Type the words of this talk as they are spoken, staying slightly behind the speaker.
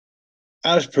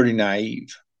I was pretty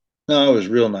naive. No, I was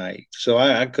real naive. So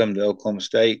I come to Oklahoma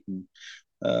State, and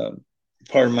uh,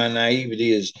 part of my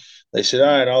naivety is they said,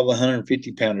 all right, all the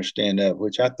 150 pounders stand up,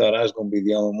 which I thought I was going to be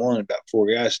the only one. About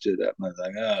four guys stood up. And I was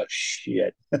like, oh,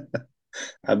 shit.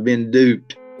 I've been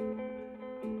duped.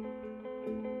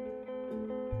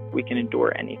 We can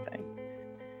endure anything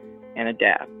and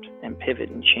adapt and pivot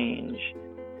and change.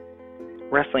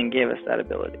 Wrestling gave us that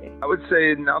ability. I would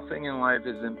say nothing in life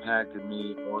has impacted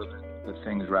me more than the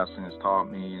things wrestling has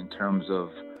taught me in terms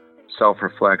of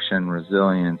self-reflection,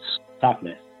 resilience.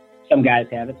 Toughness. Some guys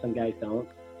have it, some guys don't.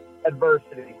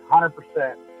 Adversity,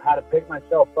 100%. How to pick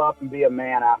myself up and be a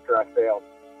man after I failed.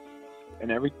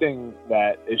 And everything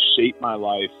that has shaped my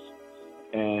life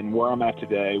and where I'm at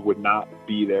today would not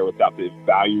be there without the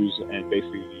values and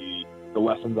basically the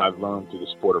lessons I've learned through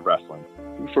the sport of wrestling.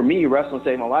 For me, wrestling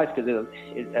saved my life because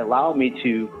it allowed me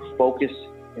to focus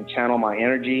and channel my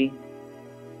energy.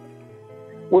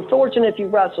 We're fortunate if you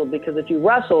wrestled, because if you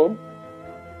wrestled,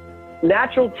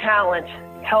 natural talent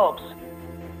helps,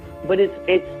 but it's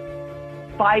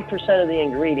 5% of the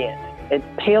ingredient. It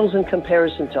pales in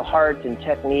comparison to heart and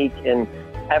technique and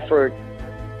effort.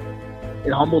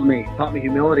 It humbled me, taught me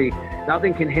humility.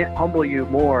 Nothing can humble you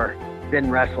more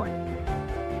than wrestling.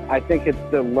 I think it's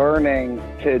the learning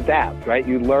to adapt, right?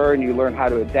 You learn how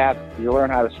to adapt, you learn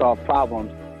how to solve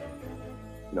problems.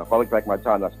 You know, if I look back at my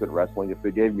time I spent wrestling, if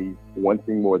it gave me one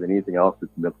thing more than anything else, it's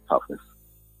mental toughness.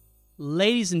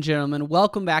 Ladies and gentlemen,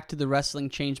 welcome back to the Wrestling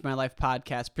Changed My Life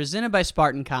podcast, presented by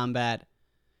Spartan Combat.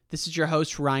 This is your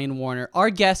host, Ryan Warner. Our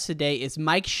guest today is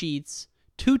Mike Sheets,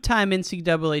 two-time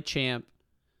NCAA champ,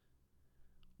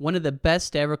 one of the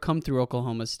best to ever come through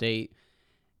Oklahoma State.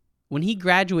 When he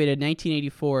graduated in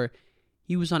 1984,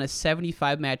 he was on a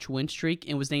 75-match win streak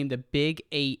and was named the Big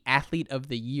 8 Athlete of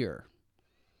the Year.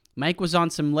 Mike was on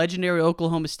some legendary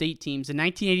Oklahoma State teams. In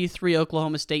 1983,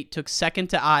 Oklahoma State took second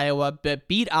to Iowa, but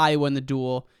beat Iowa in the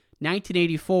duel.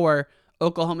 1984,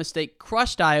 Oklahoma State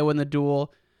crushed Iowa in the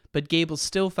duel, but Gable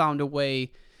still found a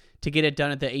way to get it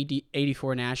done at the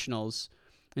 84 Nationals.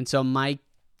 And so Mike,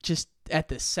 just at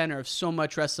the center of so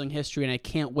much wrestling history, and I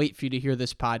can't wait for you to hear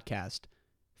this podcast.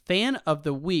 Fan of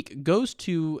the Week goes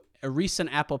to a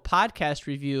recent Apple Podcast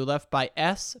review left by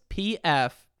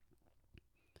SPF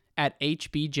at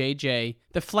HBJJ.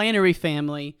 The Flannery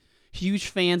family, huge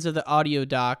fans of the audio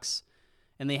docs,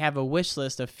 and they have a wish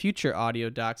list of future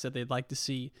audio docs that they'd like to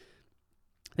see.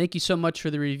 Thank you so much for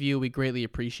the review. We greatly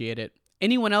appreciate it.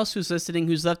 Anyone else who's listening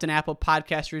who's left an Apple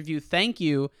Podcast review, thank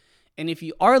you. And if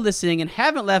you are listening and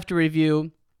haven't left a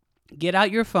review, get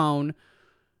out your phone,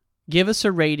 give us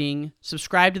a rating,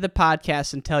 subscribe to the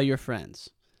podcast, and tell your friends.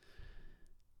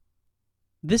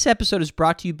 This episode is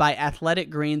brought to you by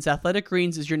Athletic Greens. Athletic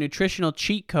Greens is your nutritional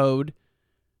cheat code.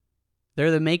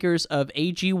 They're the makers of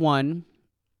AG1.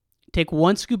 Take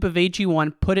 1 scoop of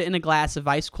AG1, put it in a glass of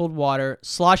ice cold water,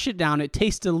 slosh it down. It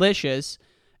tastes delicious.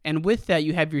 And with that,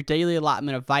 you have your daily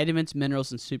allotment of vitamins,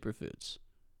 minerals, and superfoods.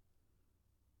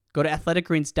 Go to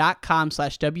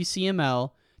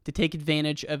athleticgreens.com/WCML to take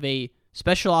advantage of a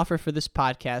special offer for this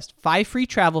podcast. 5 free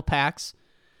travel packs.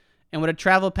 And what a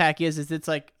travel pack is it's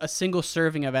like a single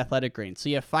serving of Athletic Greens. So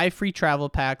you have 5 free travel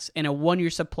packs and a 1-year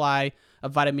supply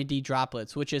of vitamin D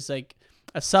droplets, which is like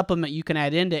a supplement you can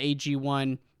add into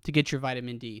AG1 to get your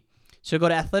vitamin D. So go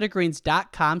to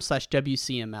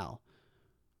athleticgreens.com/WCML.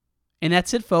 And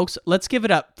that's it, folks. Let's give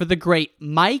it up for the great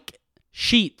Mike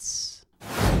Sheets.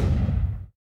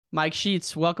 Mike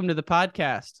Sheets, welcome to the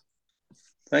podcast.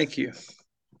 Thank you.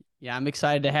 Yeah, I'm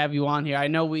excited to have you on here. I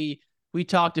know we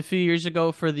talked a few years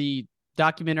ago for the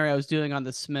documentary I was doing on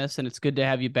the Smiths, and it's good to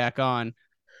have you back on.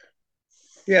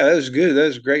 Yeah, that was good. That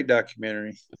was a great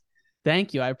documentary.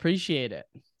 Thank you. I appreciate it.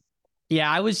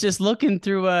 Yeah, I was just looking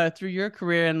through your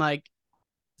career, and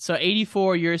so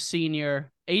 84, you're a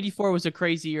senior. 84 was a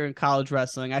crazy year in college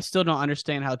wrestling. I still don't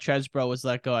understand how Chesbro was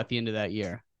let go at the end of that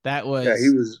year. That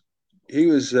was he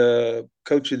was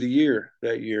coach of the year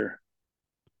that year,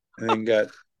 and then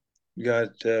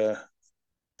got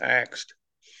axed.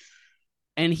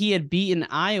 And he had beaten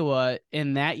Iowa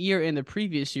in that year and the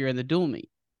previous year in the dual meet.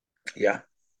 Yeah.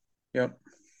 Yep.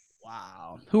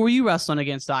 Wow. Who were you wrestling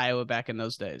against Iowa back in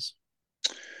those days?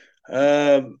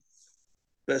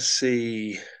 Let's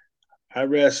see. I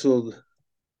wrestled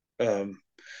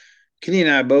Kenny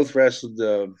and I both wrestled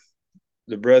the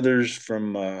brothers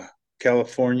from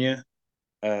California.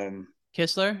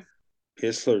 Kistler?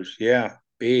 Kistlers, yeah.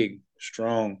 Big,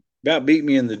 strong. About beat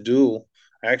me in the duel.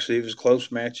 Actually, it was a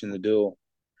close match in the duel.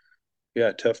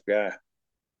 Yeah, tough guy.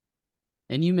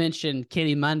 And you mentioned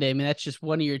Kenny Monday. I mean, that's just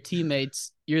one of your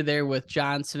teammates. You're there with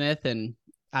John Smith and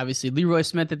obviously Leroy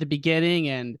Smith at the beginning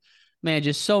and Man,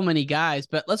 just so many guys.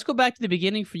 But let's go back to the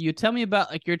beginning for you. Tell me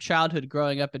about like your childhood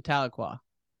growing up in Tahlequah.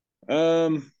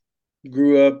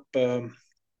 Grew up kind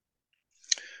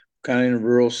of in a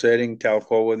rural setting.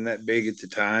 Tahlequah wasn't that big at the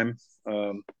time.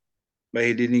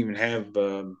 They didn't even have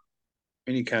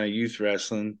any kind of youth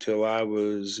wrestling until I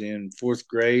was in fourth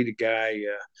grade. A guy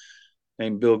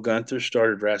named Bill Gunther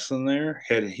started wrestling there.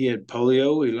 He had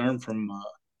polio. He learned from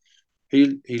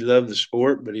he loved the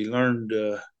sport, but he learned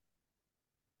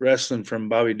wrestling from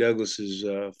Bobby Douglas's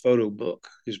photo book.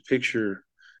 His picture,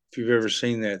 if you've ever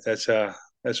seen that,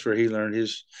 that's where he learned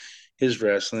his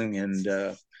wrestling,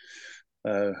 and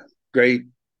great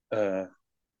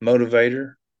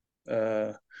motivator,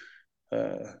 uh,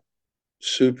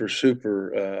 super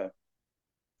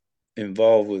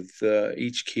involved with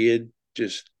each kid.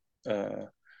 Just I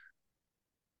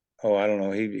don't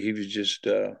know. He was just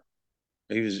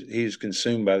he was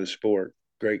consumed by the sport.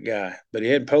 Great guy, but he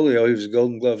had polio. He was a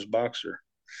Golden Gloves boxer.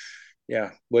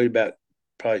 Yeah, weighed about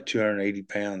probably 280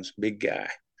 pounds. Big guy.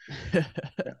 Yeah.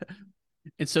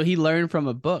 And so he learned from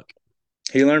a book.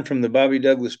 He learned from the Bobby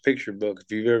Douglas picture book.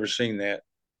 If you've ever seen that,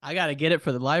 I got to get it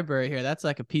for the library here. That's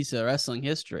like a piece of wrestling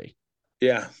history.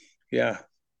 Yeah.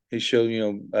 He showed,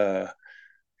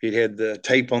 he'd had the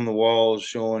tape on the walls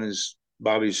showing his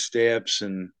Bobby's steps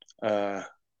and kind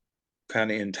of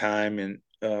in time and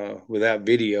without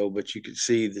video, but you could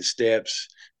see the steps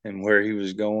and where he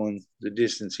was going, the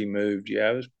distance he moved.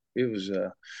 Yeah, it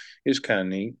was kind of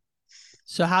neat.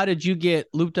 So how did you get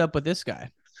looped up with this guy?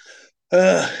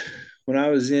 When I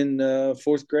was in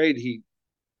fourth grade,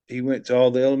 he went to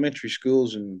all the elementary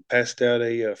schools and passed out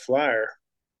a flyer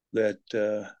that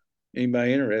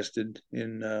anybody interested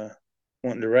in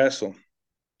wanting to wrestle.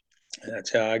 And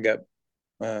that's how I got.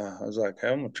 I was like, hey,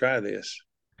 I'm gonna try this.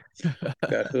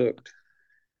 Got hooked.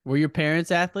 Were your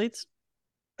parents athletes?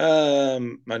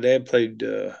 My dad played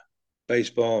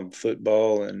baseball and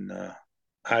football in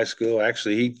high school.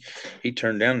 Actually, he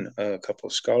turned down a couple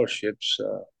of scholarships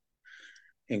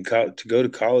to go to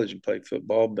college and play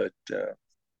football, but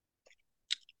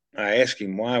I asked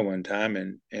him why one time,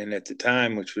 and at the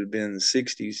time, which would have been in the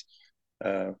 '60s,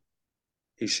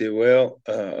 he said, "Well,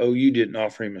 OU didn't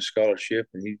offer him a scholarship,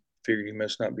 and he figured he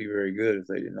must not be very good if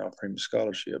they didn't offer him a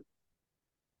scholarship."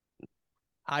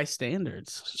 High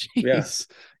standards. Jeez. Yeah.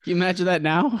 Can you imagine that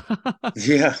now?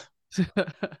 Yeah.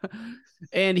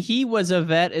 And he was a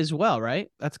vet as well, right?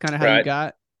 That's kind of how you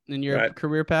got in your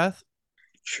career path?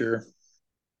 Sure.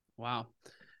 Wow.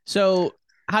 So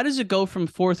how does it go from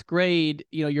fourth grade?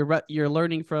 You're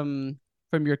learning from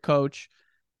your coach,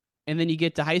 and then you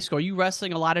get to high school. Are you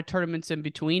wrestling a lot of tournaments in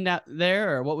between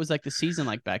there, or what was like the season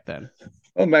like back then?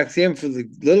 Well, back then for the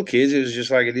little kids, it was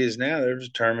just like it is now. There was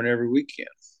a tournament every weekend,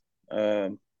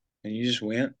 and you just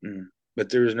went. But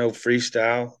there was no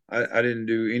freestyle. I didn't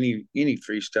do any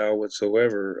freestyle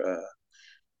whatsoever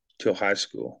till high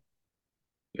school.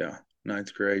 Yeah,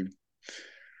 ninth grade.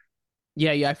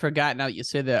 Yeah, I forgot now you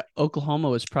said that Oklahoma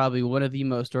was probably one of the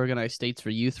most organized states for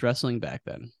youth wrestling back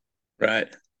then. Right.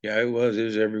 Yeah, it was. It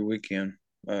was every weekend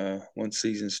once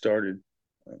season started.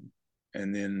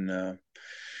 And then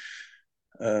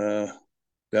got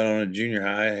on a junior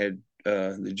high. I had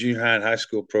the junior high and high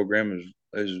school program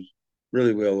is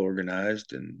really well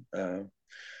organized. And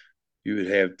you would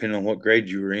have, depending on what grade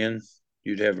you were in,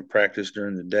 you'd have a practice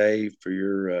during the day for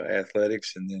your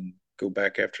athletics and then go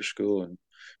back after school and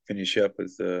finish up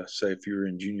with, say, if you were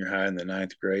in junior high in the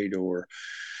ninth grade or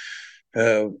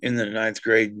in the ninth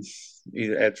grade,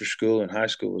 either after school, and high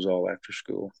school was all after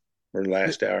school or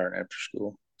last hour after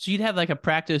school. So you'd have like a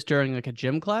practice during like a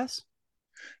gym class?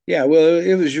 Yeah, well,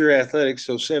 it was your athletics.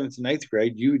 So seventh and eighth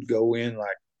grade, you would go in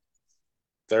like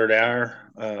third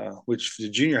hour, which the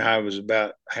junior high was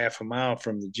about half a mile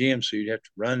from the gym. So you'd have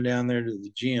to run down there to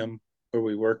the gym where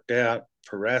we worked out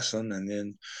for wrestling and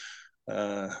then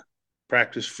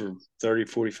practice for 30,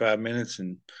 45 minutes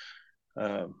and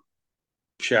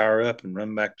shower up and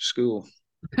run back to school.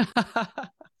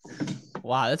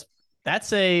 Wow,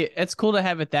 it's cool to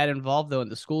have it that involved though in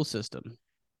the school system.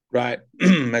 Right.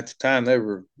 At the time they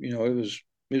were, it was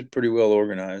pretty well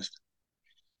organized.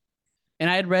 And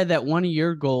I had read that one of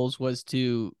your goals was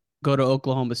to go to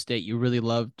Oklahoma State. You really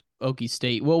loved Okie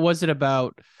State. What was it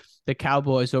about the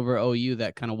Cowboys over OU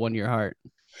that kind of won your heart?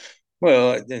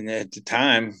 Well, at the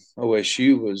time,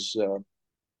 OSU was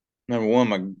number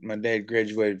one. My dad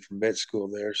graduated from vet school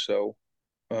there, so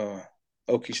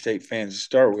Okie State fans to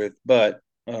start with. But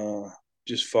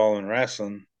just following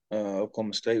wrestling,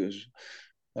 Oklahoma State was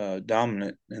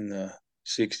dominant in the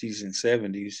 60s and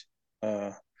 70s,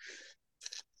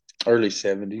 early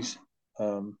 70s,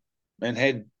 and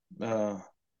had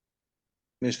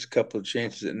missed a couple of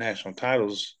chances at national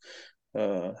titles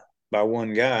by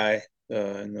one guy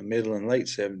in the middle and late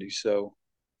 70s. So,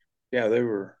 yeah,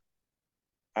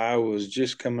 I was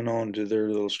just coming on to their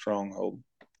little stronghold.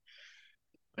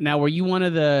 Now, were you one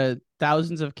of the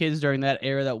thousands of kids during that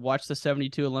era that watched the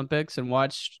 72 Olympics and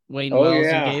watched Wayne Wells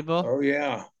and Gable? Oh,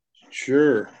 yeah.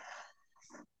 Sure.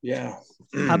 Yeah.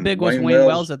 How big was Wayne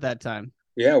Wells at that time?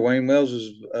 Yeah, Wayne Wells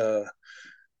was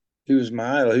he was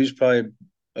my idol. He was probably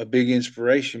a big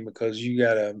inspiration because you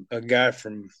got a guy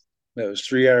that was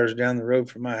 3 hours down the road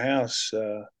from my house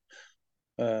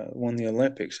won the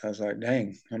Olympics. I was like,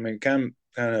 dang. I mean, kind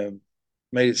of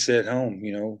made it set home,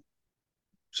 you know.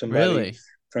 Somebody really?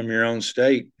 From your own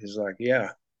state is like,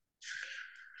 yeah.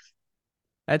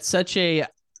 That's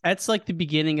like the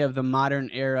beginning of the modern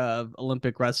era of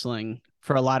Olympic wrestling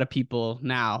for a lot of people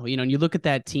now. You know, and you look at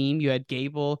that team, you had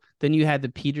Gable, then you had the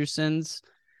Petersons,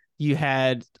 you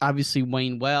had obviously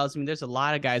Wayne Wells. I mean, there's a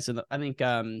lot of guys I think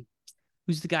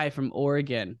who's the guy from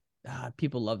Oregon?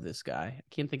 People love this guy. I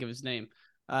can't think of his name.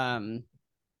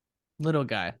 Little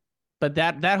guy. But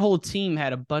that whole team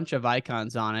had a bunch of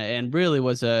icons on it and really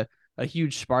was a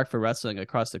huge spark for wrestling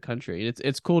across the country.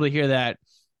 It's cool to hear that,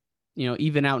 you know,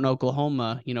 even out in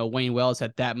Oklahoma, you know, Wayne Wells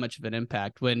had that much of an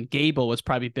impact when Gable was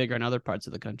probably bigger in other parts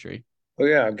of the country. Oh,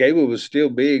 yeah. Gable was still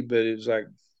big, but it was like,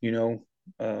 you know,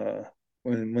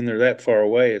 when they're that far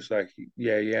away, it's like,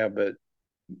 yeah. But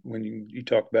when you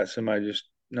talk about somebody just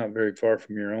not very far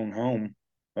from your own home,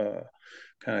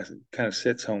 kind of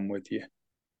sits home with you.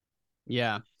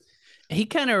 Yeah. He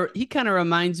kind of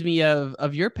reminds me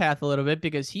of your path a little bit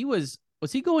because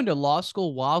was he going to law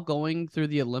school while going through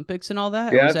the Olympics and all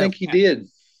that? Yeah, I think he did.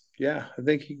 Yeah, I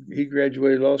think he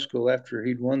graduated law school after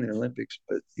he'd won the Olympics,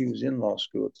 but he was in law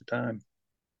school at the time.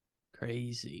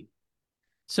 Crazy.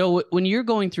 So when you're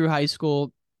going through high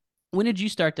school, when did you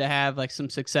start to have like some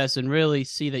success and really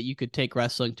see that you could take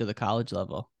wrestling to the college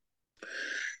level?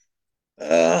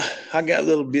 I got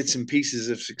little bits and pieces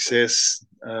of success,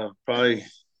 probably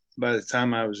by the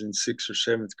time I was in 6th or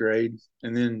 7th grade.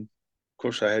 And then, of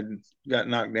course, I had got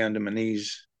knocked down to my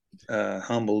knees,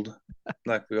 humbled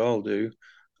like we all do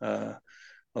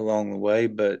along the way.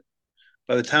 But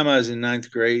by the time I was in 9th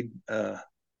grade,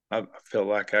 I felt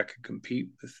like I could compete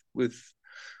with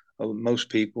most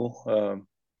people.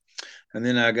 And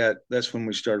then that's when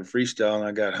we started freestyle and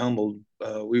I got humbled.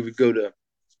 We would go to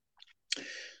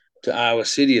Iowa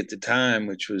City at the time,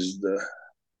 which was the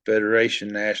Federation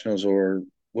Nationals, or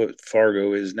what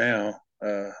Fargo is now,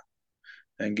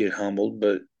 and get humbled.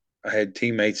 But I had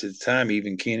teammates at the time,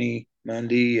 even Kenny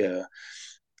Mundy,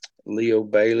 Leo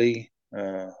Bailey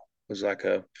was like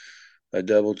a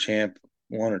double champ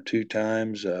 1 or 2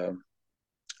 times. There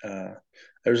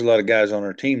was a lot of guys on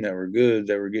our team that were good,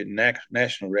 that were getting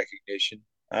national recognition.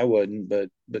 I wasn't, but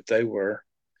they were,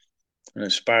 and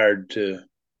aspired to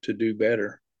do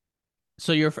better.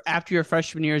 So after your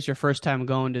freshman year is your first time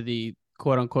going to the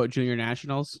quote unquote junior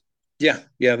nationals? Yeah.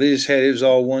 They just it was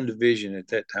all one division at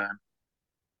that time.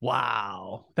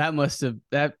 Wow. That must have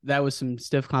that was some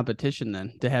stiff competition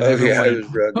then to have everyone. Yeah, it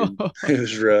was rugged. It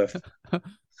was rough.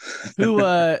 Who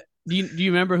do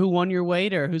you remember who won your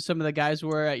weight or who some of the guys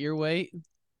were at your weight?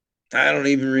 I don't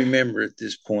even remember at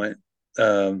this point.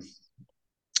 But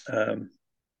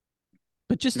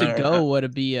just to go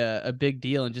would be a big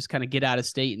deal and just kind of get out of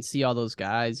state and see all those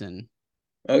guys. And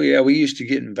oh yeah, we used to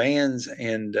get in vans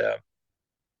and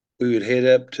we would head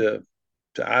up to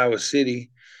Iowa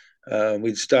City.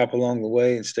 We'd stop along the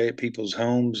way and stay at people's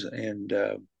homes and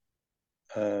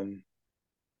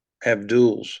have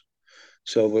duels.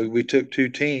 So we took 2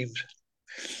 teams.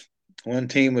 One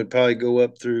team would probably go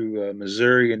up through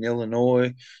Missouri and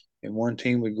Illinois, and one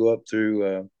team would go up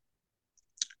through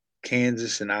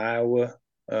Kansas and Iowa,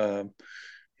 and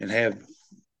have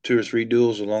 2 or 3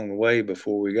 duels along the way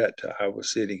before we got to Iowa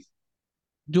City.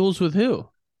 Duels with who?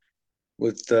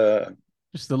 With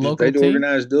just the local they'd team?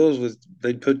 organize duels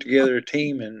they'd put together a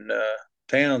team in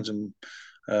towns, and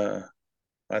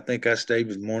I think I stayed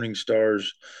with Morning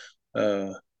Stars,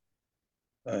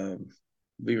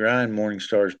 B. Ryan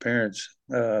Morningstar's parents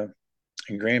and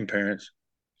grandparents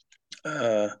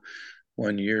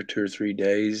 1 year, 2 or 3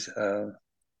 days.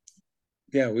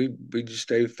 We just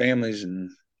stay with families and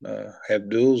have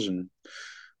duels and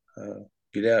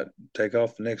get out, take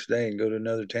off the next day and go to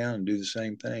another town and do the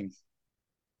same thing.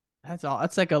 That's all.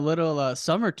 That's like a little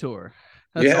summer tour.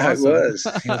 That's awesome.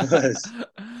 It was.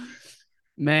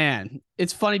 Man,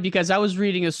 it's funny because I was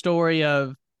reading a story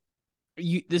of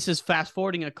this is fast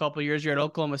forwarding a couple of years. You're at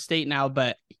Oklahoma State now,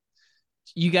 but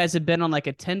you guys have been on like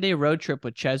a 10-day road trip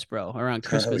with Chesbro around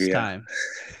Christmas time.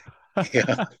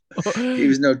 Yeah, he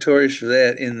was notorious for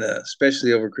that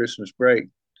especially over Christmas break.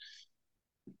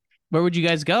 Where would you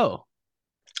guys go?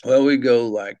 Well, we go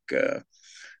like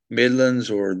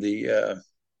Midlands or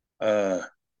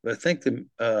I think the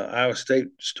Iowa State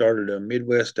started a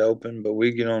Midwest Open, but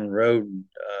we get on the road and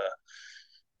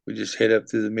we just head up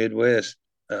through the Midwest.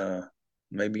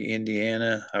 Maybe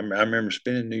Indiana. I remember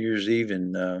spending New Year's Eve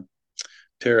in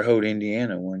Terre Haute,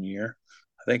 Indiana one year.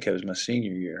 I think that was my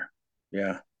senior year.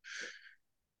 Yeah.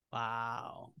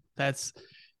 Wow.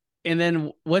 And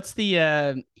then what's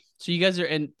so you guys are,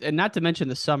 and not to mention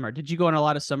the summer, did you go on a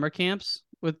lot of summer camps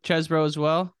with Chesbro as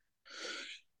well?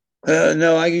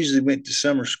 No, I usually went to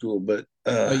summer school, but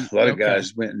a lot of Okay.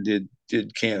 guys went and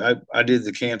did camp. I did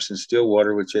the camps in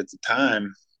Stillwater, which at the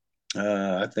time,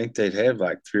 I think they'd have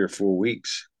like 3 or 4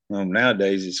 weeks.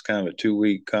 Nowadays it's kind of a 2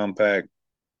 week compact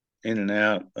in and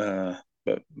out.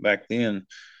 But back then,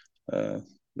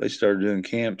 they started doing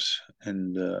camps,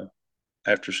 and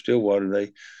after Stillwater,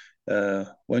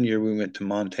 one year we went to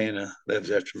Montana. That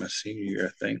was after my senior year,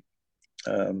 I think,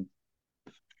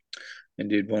 and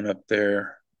did one up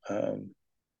there.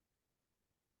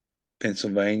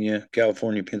 Pennsylvania,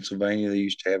 California, Pennsylvania. They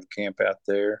used to have a camp out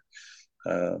there.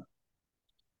 I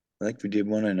think we did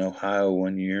one in Ohio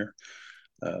one year.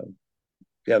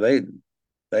 Yeah,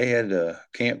 they had a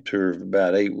camp tour of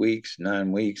about 8 weeks,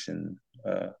 9 weeks, and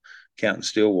counting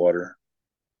Stillwater,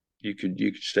 you could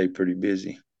stay pretty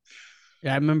busy.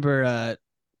 Yeah, I remember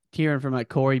hearing from like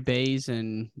Corey Bays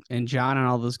and John and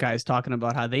all those guys talking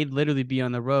about how they'd literally be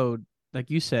on the road, like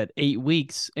you said, 8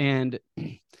 weeks, and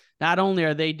not only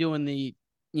are they doing the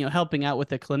helping out with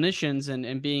the clinicians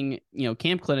and being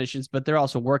camp clinicians, but they're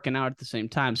also working out at the same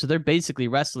time. So they're basically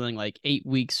wrestling like 8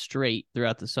 weeks straight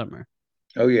throughout the summer.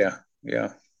 Oh yeah.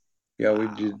 Wow. We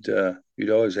did.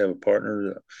 You'd always have a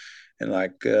partner, and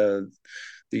like the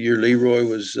year Leroy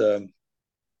was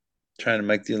trying to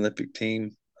make the Olympic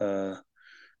team,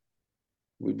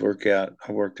 we'd work out.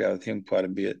 I worked out with him quite a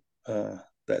bit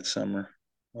that summer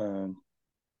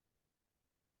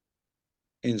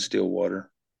in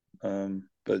Stillwater.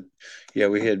 But yeah,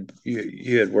 we had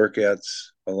you had workouts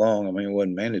along. I mean, it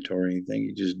wasn't mandatory or anything.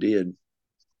 You just did.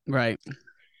 Right.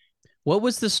 What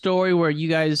was the story where you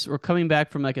guys were coming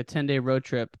back from like a 10-day road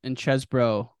trip and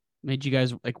Chesbro made you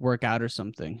guys like work out or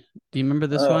something? Do you remember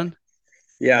this one?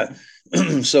 Yeah.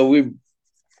 So we've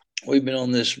been on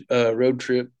this road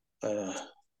trip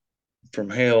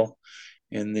from hell,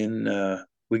 and then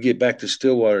we get back to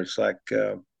Stillwater. It's like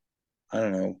I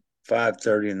don't know,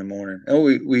 5:30 in the morning. Oh,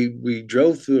 we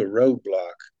drove through a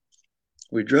roadblock.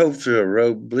 We drove through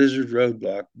a blizzard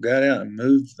roadblock. Got out and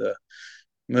moved the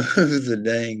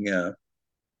dang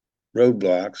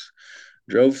roadblocks.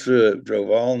 Drove through it. Drove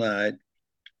all night,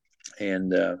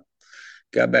 and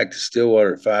got back to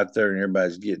Stillwater at 5:30. And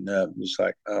everybody's getting up. It's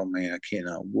like, oh man, I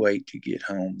cannot wait to get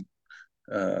home.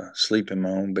 Sleep in my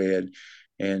own bed,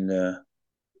 and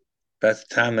by the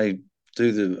time they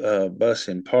threw the bus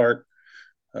in park,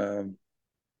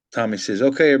 Tommy says,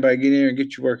 "Okay, everybody, get in here and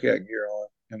get your workout gear on."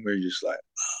 And we're just like,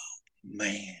 "Oh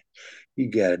man,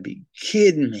 you gotta be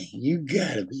kidding me! You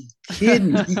gotta be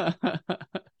kidding me!"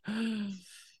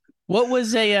 What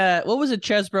was a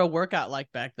Chesbro workout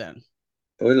like back then?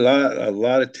 A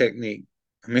lot of technique.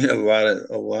 I mean, a lot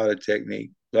of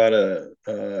technique, a lot of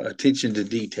attention to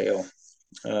detail.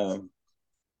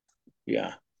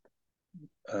 Yeah.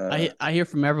 I hear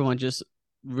from everyone just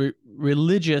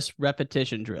religious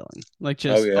repetition drilling, like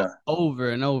just over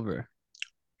and over.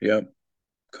 Yep.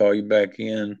 Call you back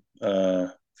in.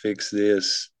 Fix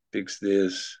this.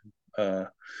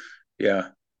 Yeah.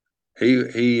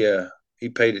 He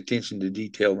paid attention to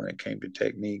detail when it came to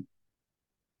technique.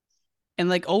 And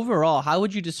like overall, how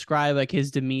would you describe like his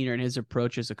demeanor and his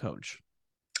approach as a coach?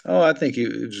 Oh, I think it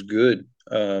was good.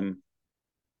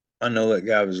 I know that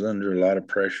guy was under a lot of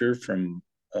pressure from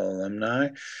alumni.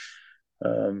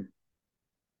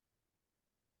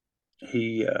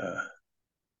 He'd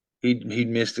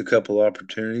missed a couple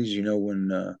opportunities.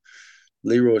 When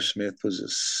Leroy Smith was a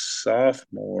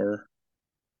sophomore,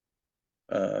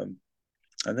 I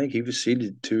think he was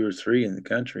seeded 2 or 3 in the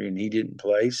country, and he didn't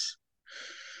place.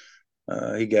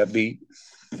 He got beat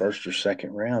first or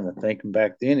second round, I think. And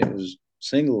back then it was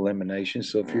single elimination.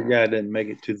 So if your guy doesn't make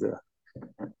it to the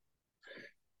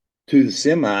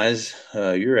semis,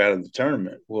 you're out of the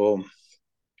tournament. Well,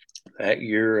 that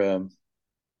year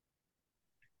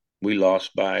we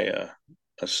lost by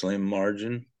a slim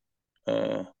margin,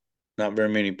 not very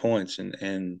many points,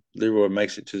 and Leroy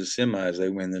makes it to the semis. They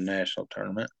win the national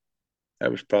tournament.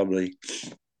 That was probably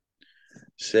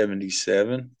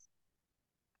 77,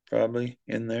 probably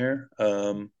in there.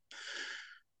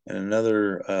 and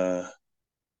another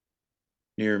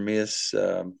near miss.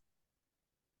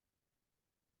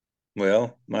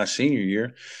 Well, my senior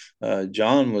year,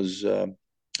 John was a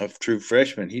true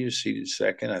freshman. He was seeded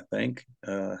second, I think,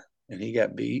 and he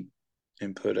got beat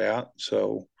and put out.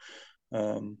 So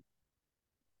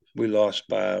we lost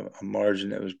by a margin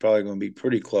that was probably going to be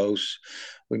pretty close.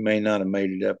 We may not have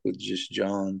made it up with just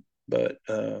John, but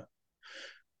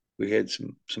we had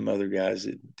some other guys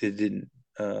that didn't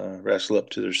wrestle up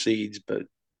to their seeds, but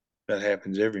that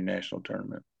happens every national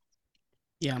tournament.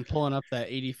 Yeah, I'm pulling up that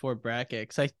 84 bracket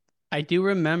because I do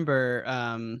remember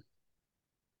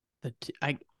the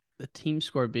team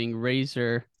score being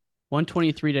Razor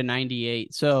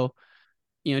 123-98. So,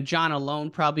 John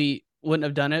alone probably wouldn't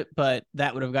have done it, but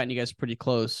that would have gotten you guys pretty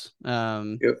close.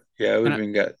 It would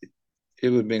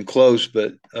have been close,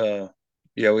 but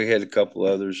we had a couple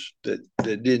others that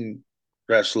didn't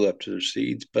wrestle up to their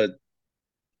seeds, but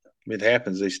it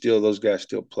happens. Those guys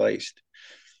still placed.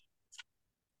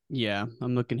 Yeah,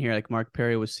 I'm looking here. Like Mark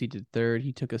Perry was seeded third.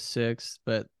 He took a sixth,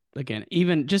 but again,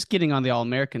 even just getting on the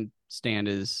All-American stand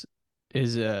is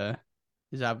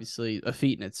obviously a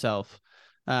feat in itself.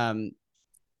 And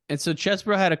so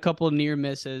Chesbro had a couple of near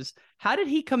misses. How did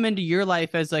he come into your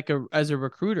life as a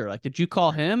recruiter? Like, did you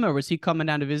call him, or was he coming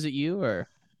down to visit you? Or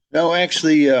no,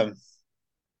 actually,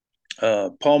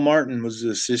 Paul Martin was the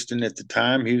assistant at the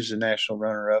time. He was the national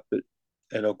runner-up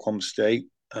at Oklahoma State.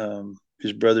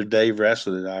 His brother Dave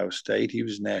wrestled at Iowa State. He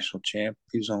was national champ.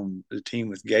 He was on the team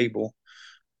with Gable.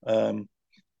 And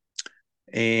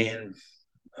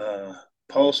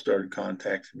Paul started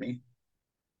contacting me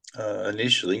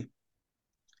initially.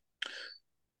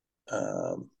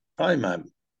 Probably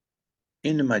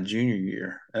into my junior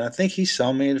year. And I think he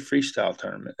saw me at a freestyle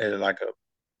tournament at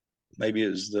maybe it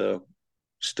was the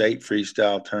state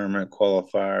freestyle tournament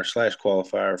qualifier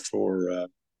for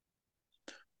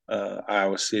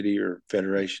Iowa City or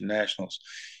Federation Nationals.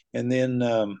 And then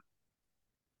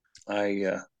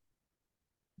I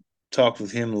talked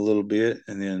with him a little bit,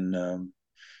 and then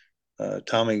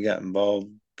Tommy got involved.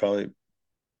 Probably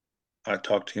I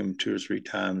talked to him 2 or 3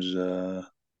 times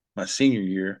my senior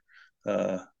year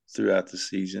throughout the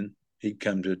season. He'd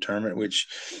come to a tournament, which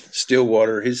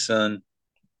Stillwater, his son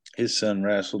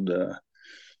wrestled,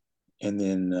 and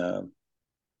then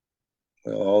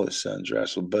all his sons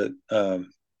wrestled, but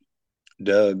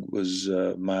Doug was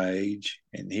my age,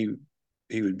 and he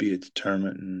would be at the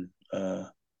tournament and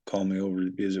call me over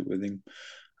to visit with him.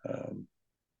 I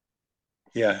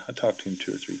talked to him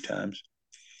 2 or 3 times.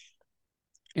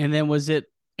 And then was it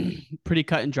pretty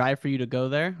cut and dry for you to go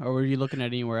there, or were you looking at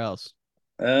anywhere else?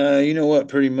 You know what?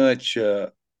 Pretty much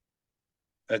at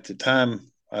the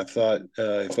time, I thought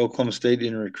if Oklahoma State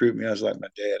didn't recruit me, I was like my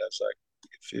dad. I was like,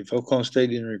 if Oklahoma State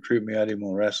didn't recruit me, I didn't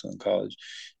want to wrestle in college.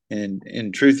 And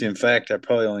in truth, in fact, I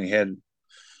probably only had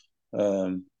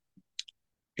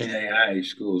NAIA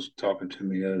schools talking to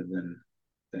me other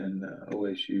than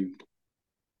OSU.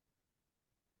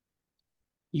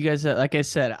 You guys, like I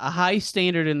said, a high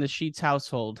standard in the Sheets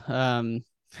household. For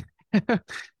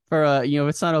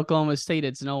it's not Oklahoma State,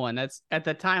 it's no one. That's at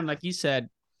the time, like you said,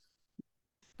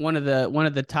 one of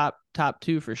the top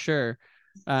 2 for sure.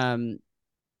 Now,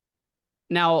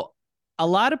 a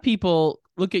lot of people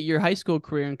look at your high school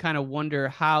career and kind of wonder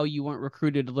how you weren't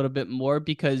recruited a little bit more,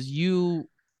 because you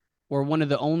were one of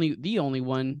the only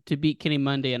one to beat Kenny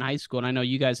Monday in high school. And I know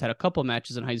you guys had a couple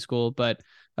matches in high school, but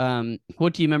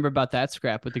what do you remember about that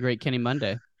scrap with the great Kenny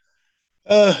Monday?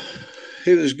 It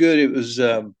was good. It was,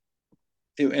 and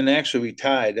actually we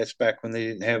tied. That's back when they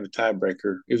didn't have a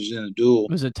tiebreaker. It was in a duel.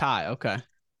 It was a tie. Okay.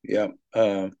 Yeah.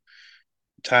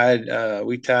 Tied.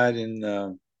 We tied in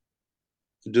the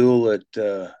duel at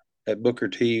Booker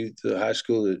T, the high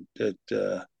school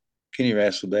that Kenny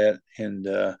wrestled at, and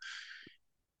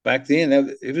back then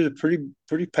it was a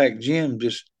pretty packed gym.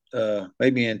 Just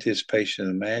maybe anticipation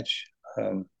of the match,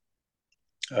 and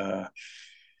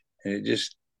it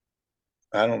just,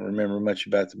 I don't remember much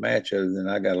about the match other than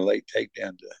I got a late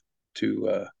takedown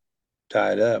to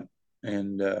tie it up,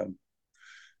 and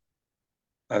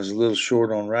I was a little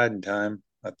short on riding time.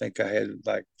 I think I had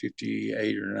like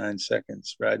 58 or 9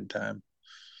 seconds riding time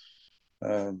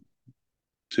to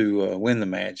win the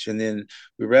match. And then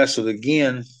we wrestled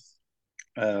again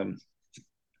at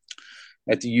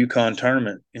the Yukon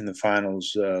tournament in the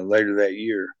finals later that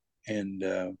year.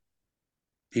 And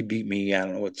he beat me. I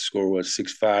don't know what the score was,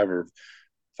 6-5 or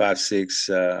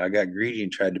 5-6. I got greedy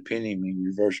and tried to pin him. He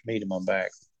reversed me to my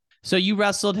back. So you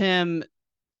wrestled him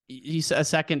a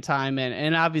second time,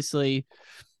 and obviously,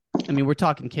 I mean, we're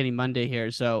talking Kenny Monday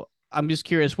here, so I'm just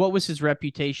curious, what was his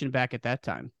reputation back at that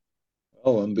time?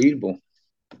 Oh, unbeatable.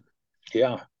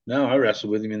 Yeah. No, I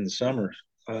wrestled with him in the summer,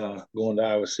 going to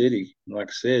Iowa City. Like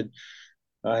I said,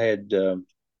 I had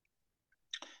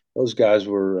those guys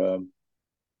were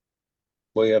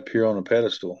way up here on a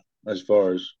pedestal as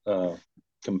far as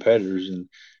competitors, and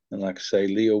like I say,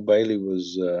 Leo Bailey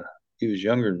was he was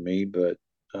younger than me, but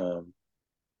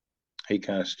he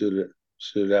kind of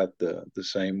stood out the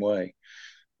same way.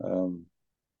 Um,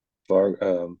 bar,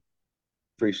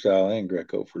 freestyle and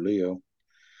Greco for Leo.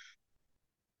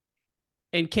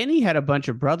 And Kenny had a bunch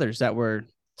of brothers that were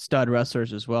stud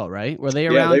wrestlers as well, right? Were they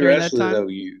Yeah, around they during that wrestled at time?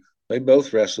 OU. They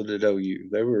both wrestled at OU.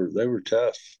 They were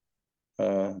tough.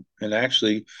 And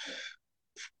actually,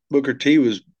 Booker T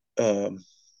was a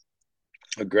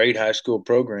great high school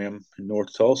program in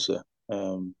North Tulsa.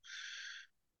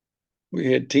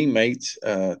 We had teammates,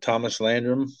 Thomas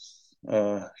Landrum.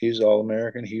 He was All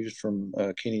American. He was from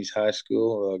Kenny's high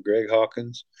school. Greg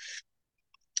Hawkins.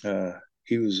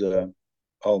 He was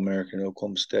All American at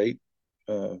Oklahoma State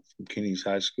from Kenny's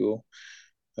high school.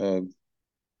 And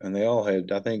they all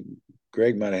had, I think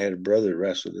Greg might have had a brother that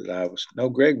wrestled at Iowa. No,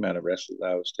 Greg might have wrestled at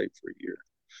Iowa State for a year.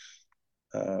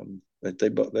 But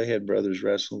they had brothers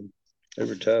wrestling. They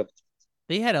were tough.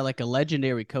 They had a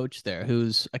legendary coach there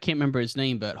who's, I can't remember his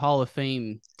name, but Hall of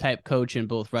Fame type coach in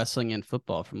both wrestling and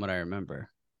football, from what I remember.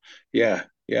 Yeah,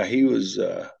 he was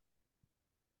a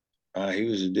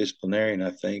disciplinarian,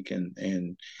 I think,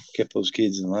 and kept those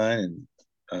kids in line.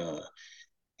 And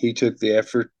he took the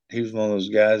effort. He was one of those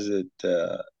guys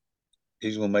that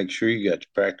he's going to make sure you got to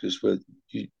practice with.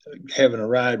 Having a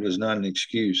ride was not an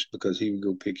excuse because he would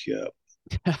go pick you up.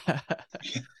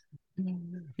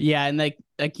 Yeah, and like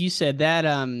you said, that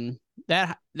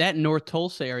that North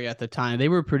Tulsa area at the time, they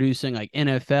were producing like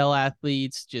NFL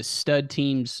athletes, just stud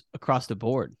teams across the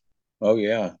board. Oh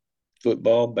yeah,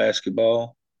 football,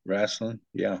 basketball, wrestling.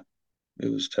 Yeah,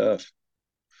 it was tough.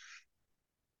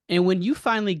 And when you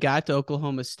finally got to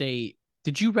Oklahoma State,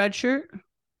 did you redshirt?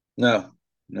 No.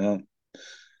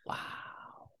 Wow.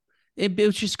 It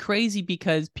was just crazy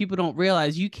because people don't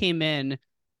realize you came in,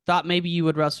 thought maybe you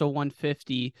would wrestle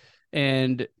 150,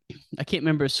 and I can't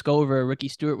remember if Scover, Ricky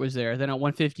Stewart was there. Then at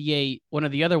 158, one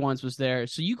of the other ones was there.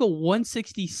 So you go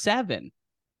 167.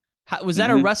 Was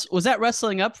that was that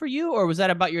wrestling up for you, or was that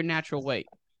about your natural weight?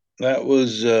 That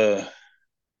was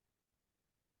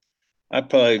I'd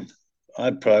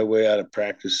probably weigh out of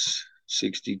practice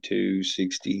 62,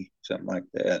 60, something like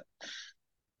that.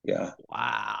 Yeah.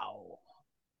 Wow.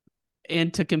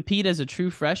 And to compete as a true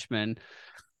freshman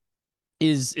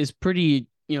is pretty,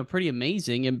 pretty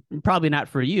amazing, and probably not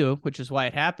for you, which is why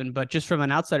it happened, but just from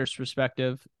an outsider's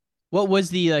perspective, what was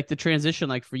the transition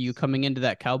like for you coming into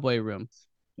that Cowboy room?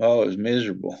 Oh, it was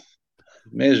miserable.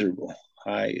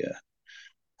 I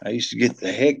used to get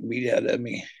the heck beat out of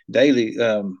me daily.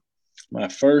 My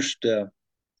first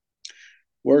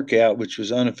workout, which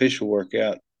was unofficial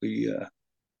workout, we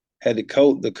had the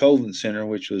Colvin Center,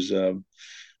 which was the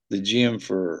gym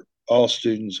for all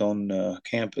students on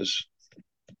campus.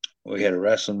 We had a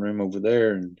wrestling room over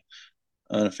there, and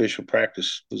unofficial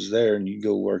practice was there, and you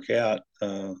go work out.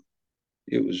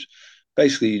 It was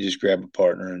basically you just grab a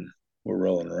partner and we're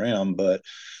rolling around. But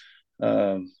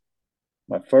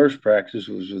my first practice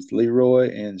was with Leroy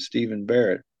and Stephen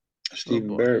Barrett.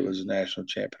 Stephen Barrett was a national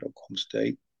champion at Oklahoma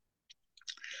State.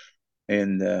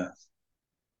 And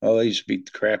they used to beat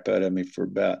the crap out of me for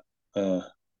about 2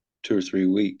 or 3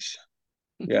 weeks.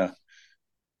 Yeah,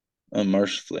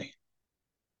 unmercifully.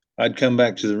 I'd come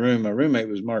back to the room. My roommate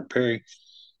was Mark Perry.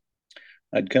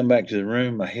 I'd come back to the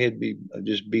room. My head be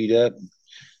just beat up.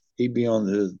 He'd be on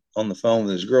the phone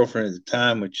with his girlfriend at the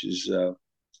time, which is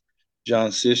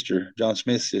John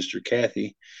Smith's sister,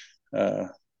 Kathy.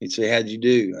 He'd say, "How'd you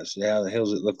do?" I said, "How the hell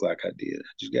does it look like I did?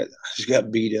 I just got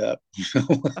beat up."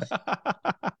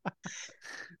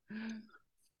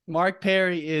 Mark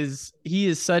Perry is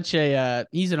such a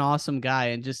he's an awesome guy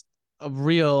and just a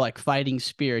real fighting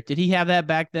spirit. Did he have that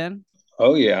back then?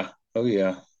 Oh yeah.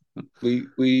 We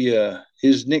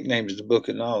his nickname is the Book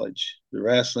of Knowledge, the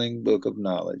Wrestling Book of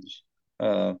Knowledge.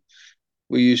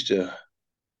 We used to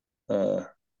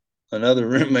another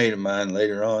roommate of mine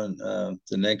later on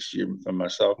the next year, from my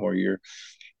sophomore year,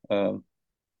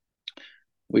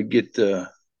 we'd get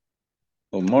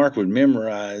Mark would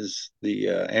memorize the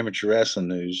amateur wrestling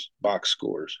news box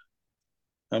scores.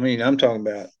 I mean, I'm talking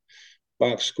about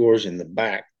box scores in the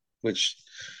back, which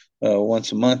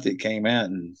once a month it came out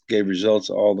and gave results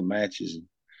of all the matches.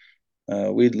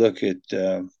 We'd look at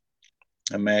a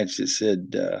match that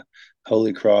said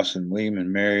Holy Cross and William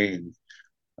and Mary, and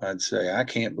I'd say, "I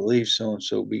can't believe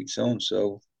so-and-so beat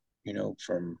so-and-so,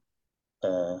 from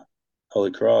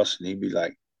Holy Cross." And he'd be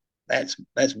like, that's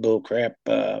bull crap.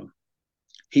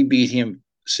 he beat him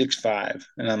 6'5",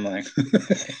 and I'm like,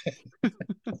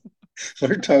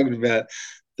 we're talking about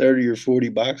 30 or 40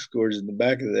 box scores in the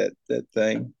back of that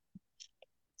thing.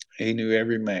 He knew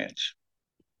every match.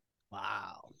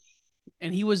 Wow.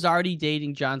 And he was already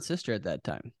dating John's sister at that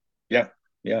time. Yeah.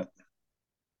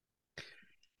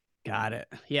 Got it.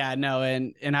 Yeah, no,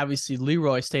 and obviously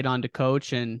Leroy stayed on to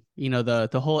coach, and the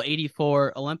whole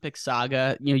 '84 Olympic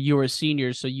saga. You were a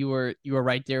senior, so you were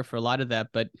right there for a lot of that.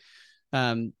 But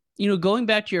going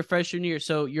back to your freshman year,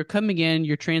 so you're coming in,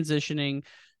 you're transitioning,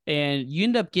 and you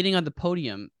end up getting on the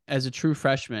podium as a true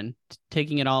freshman,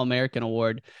 taking an All-American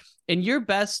award. In your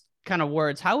best kind of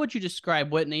words, how would you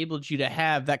describe what enabled you to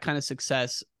have that kind of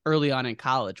success early on in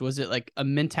college? Was it like a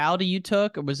mentality you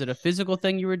took, or was it a physical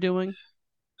thing you were doing?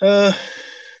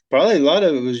 Probably a lot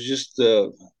of it was just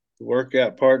the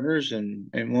workout partners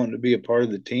and wanting to be a part of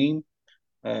the team.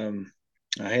 I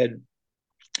had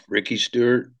Ricky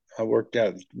Stewart. I worked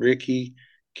out with Ricky,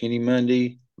 Kenny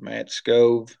Mundy, Matt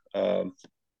Scove.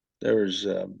 There was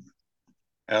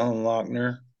Alan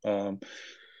Lochner.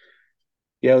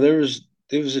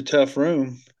 It was a tough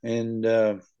room and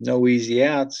no easy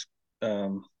outs.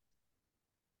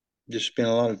 Just spent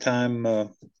a lot of time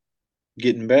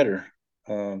getting better.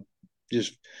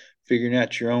 Just figuring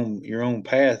out your own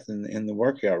path in the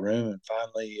workout room, and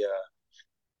finally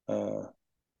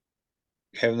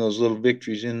having those little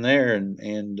victories in there,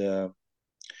 and I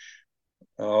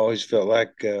always felt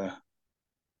like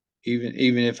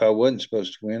even if I wasn't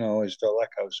supposed to win, I always felt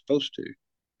like I was supposed to.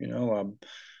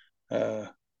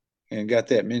 And got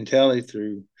that mentality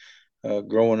through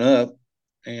growing up,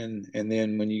 and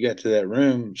then when you got to that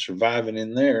room, surviving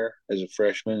in there as a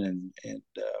freshman, and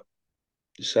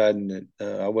deciding that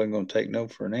I wasn't going to take no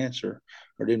for an answer,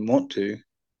 or didn't want to.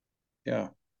 Yeah.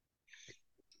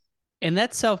 And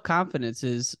that self-confidence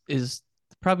is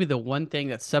probably the one thing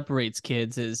that separates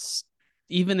kids. Is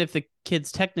even if the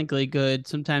kid's technically good,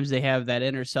 sometimes they have that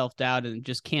inner self-doubt and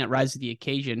just can't rise to the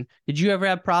occasion. Did you ever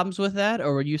have problems with that,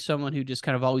 or were you someone who just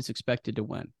kind of always expected to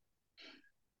win?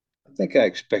 I think I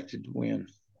expected to win.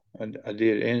 I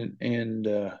did.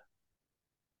 And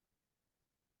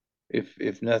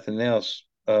if nothing else,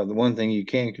 the one thing you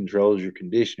can control is your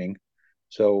conditioning.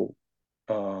 So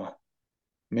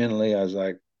mentally, I was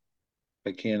like,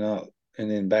 I cannot. And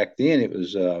then back then it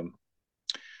was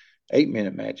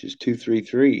 8-minute matches, 2, 3,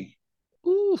 3.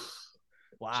 Oof!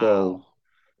 Wow.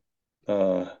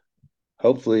 So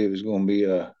hopefully it was going to be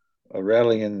a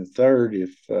rally in the third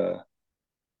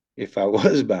if I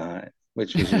was behind,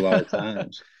 which was a lot of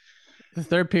times. The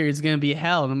third period is going to be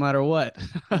hell no matter what.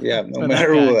 Yeah, no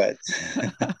matter what.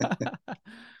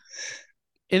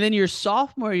 And then your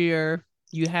sophomore year,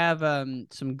 you have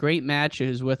some great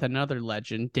matches with another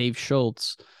legend, Dave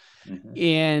Schultz. Mm-hmm.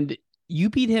 And you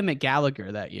beat him at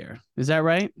Gallagher that year. Is that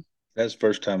right? That's the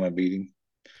first time I beat him.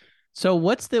 So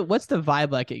what's the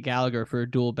vibe like at Gallagher for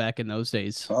a duel back in those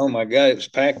days? Oh my God, it was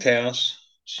packed house,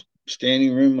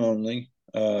 standing room only.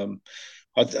 I'll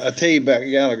tell you about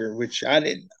Gallagher, which I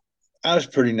didn't. I was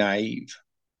pretty naive.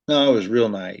 No, I was real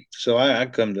naive. So I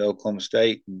come to Oklahoma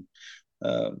State, and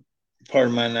part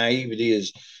of my naivety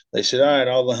is they said, all right,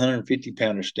 all the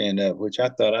 150-pounders stand up, which I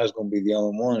thought I was going to be the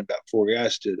only one. About 4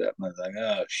 guys stood up. And I was like,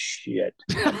 oh, shit.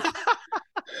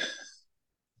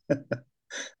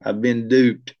 I've been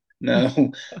duped.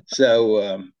 No.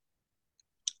 So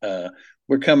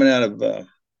we're coming out of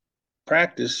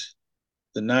practice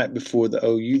the night before the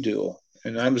OU duel,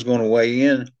 and I was going to weigh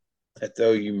in at the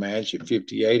OU match at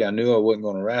 58. I knew I wasn't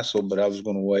going to wrestle, but I was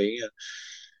going to weigh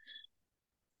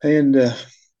in. And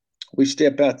we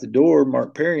step out the door,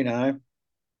 Mark Perry and I,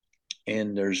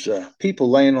 and there's people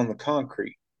laying on the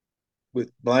concrete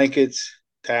with blankets,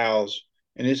 towels,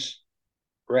 and it's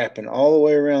wrapping all the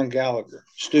way around Gallagher.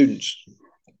 Students,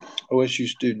 OSU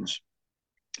students.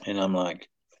 And I'm like,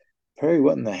 Perry,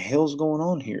 what in the hell's going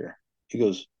on here? He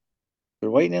goes,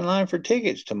 they're waiting in line for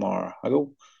tickets tomorrow. I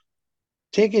go,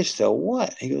 tickets to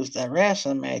what? He goes, that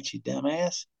wrestling match, you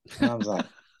dumbass. And I was like,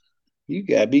 you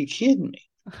got to be kidding me.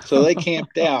 So they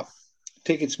camped out.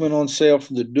 Tickets went on sale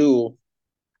for the duel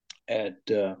at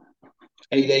 8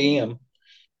 a.m.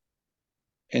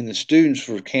 And the students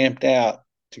were camped out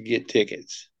to get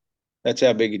tickets. That's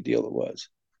how big a deal it was.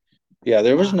 Yeah,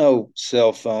 there was no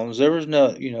cell phones. There was no,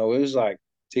 it was like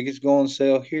tickets go on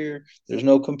sale here. There's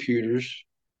no computers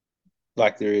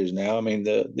like there is now. I mean,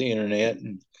 the internet.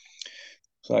 And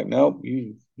it's like, nope,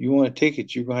 you want a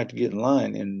ticket, you're going to have to get in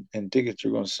line, and tickets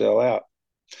are going to sell out.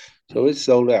 So it's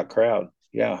sold out crowd.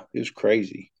 Yeah, it was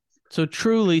crazy. So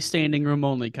truly standing room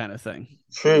only kind of thing.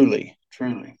 Truly.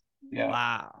 Yeah.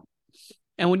 Wow.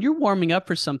 And when you're warming up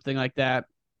for something like that,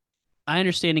 My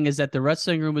understanding is that the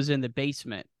wrestling room was in the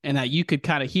basement and that you could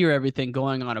kind of hear everything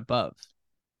going on above.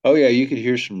 Oh yeah, you could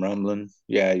hear some rumbling.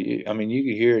 Yeah, I mean, you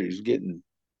could hear it. It's getting.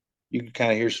 You could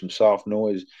kind of hear some soft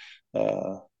noise.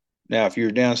 Uh, Now, if you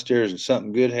were downstairs and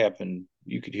something good happened,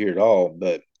 you could hear it all.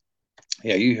 But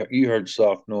yeah, you heard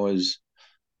soft noise.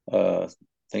 Uh,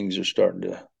 Things are starting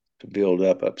to build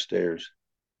up upstairs.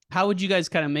 How would you guys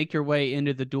kind of make your way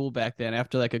into the duel back then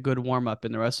after like a good warm up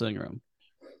in the wrestling room?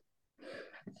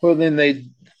 Well, then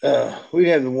we'd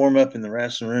have the warm up in the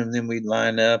wrestling room. Then we'd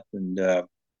line up and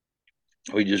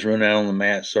we'd just run out on the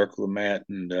mat, circle the mat,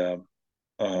 and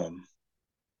um,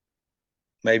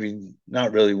 maybe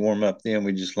not really warm up. Then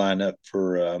we just line up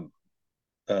for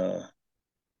uh,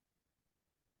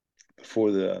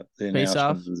 before the Face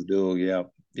off. announcement of the duel. Yeah,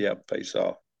 yeah, face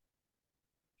off.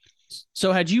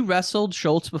 So had you wrestled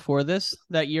Schultz before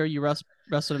that year you wrestled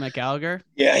him at Gallagher?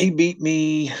 Yeah, he beat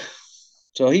me.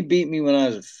 So he beat me when I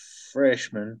was a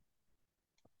freshman.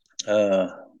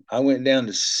 I went down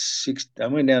to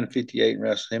 58 and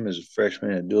wrestled him as a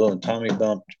freshman in a duel, and Tommy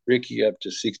bumped Ricky up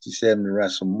to 67 to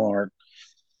wrestle Mark.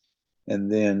 And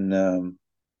then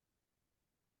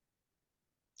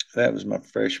that was my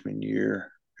freshman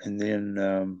year. And then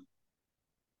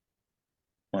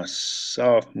my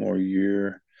sophomore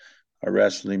year, I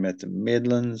wrestled him at the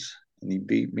Midlands, and he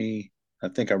beat me. I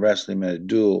think I wrestled him at a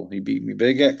duel. He beat me, but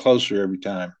it got closer every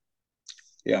time.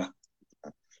 Yeah.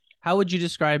 How would you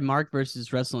describe Mark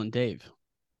versus Wrestling Dave?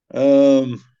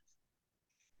 Their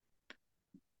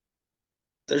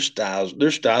styles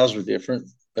were different.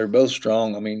 They're both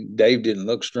strong. I mean, Dave didn't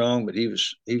look strong, but he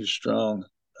was strong.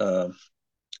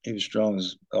 He was strong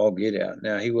as all get out.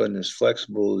 Now he wasn't as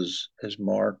flexible as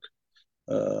Mark,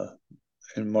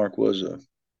 and Mark was a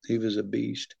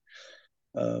beast.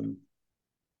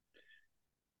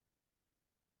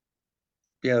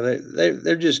 Yeah,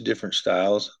 they're just different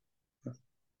styles.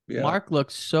 Yeah. Mark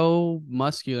looks so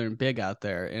muscular and big out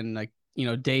there, and like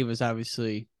Dave is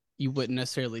obviously you wouldn't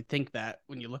necessarily think that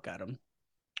when you look at him.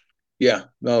 Yeah,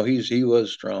 no, he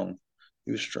was strong.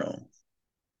 He was strong.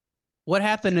 What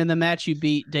happened in the match you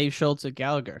beat Dave Schultz at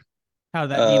Gallagher? How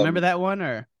that? Do you remember that one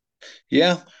or?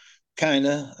 Yeah, kind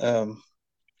of.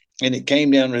 And it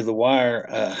came down to the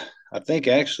wire. I think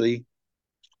actually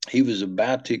he was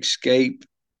about to escape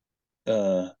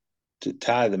to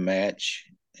tie the match,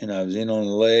 and I was in on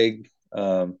the leg,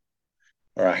 or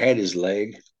I had his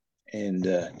leg, and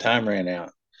time ran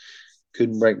out.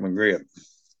 Couldn't break my grip,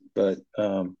 but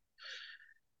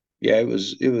yeah, it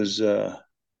was a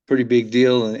pretty big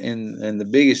deal, and the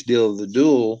biggest deal of the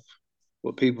duel,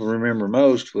 what people remember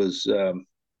most was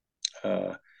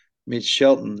Mitch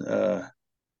Shelton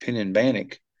pinning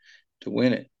Bannock to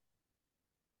win it.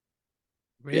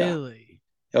 Really? Yeah.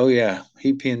 Oh yeah,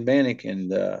 he pinned Bannock,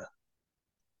 and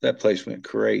that place went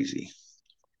crazy.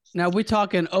 Now we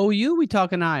talking OU? We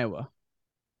talking Iowa?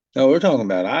 No, we're talking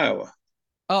about Iowa.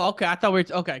 Oh, okay. I thought we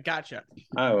were okay. Gotcha.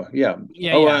 Iowa, yeah.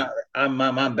 Yeah. Oh, yeah.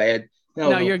 My bad.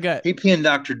 No, you're good. He pinned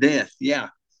Dr. Death. Yeah.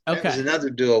 Okay. That was another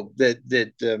duel that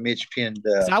Mitch pinned.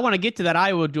 So I want to get to that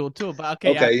Iowa duel too, but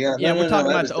okay. Okay. Yeah. We're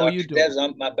talking about the OU duel. That's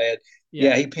my bad.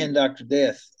 Yeah. He pinned Dr.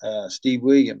 Death, Steve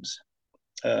Williams,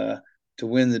 to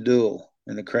win the duel,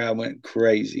 and the crowd went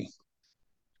crazy.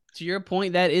 To your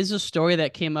point, that is a story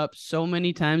that came up so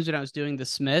many times when I was doing the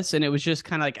Smiths, and it was just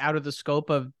kind of like out of the scope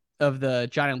of the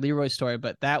John and Leroy story.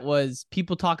 But that was,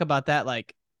 people talk about that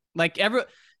like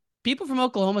people from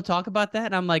Oklahoma talk about that,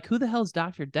 and I'm like, who the hell is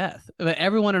Dr. Death? But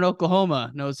everyone in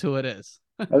Oklahoma knows who it is.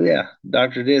 Oh yeah,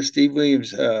 Dr. Death, Steve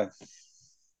Williams. He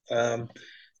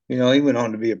went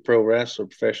on to be a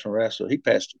professional wrestler. He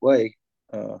passed away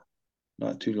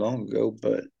not too long ago,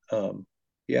 but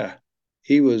yeah,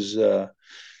 he was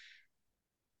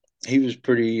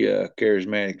pretty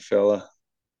charismatic fella.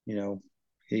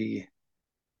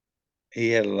 He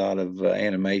had a lot of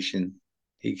animation.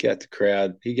 He got the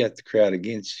crowd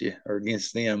against you or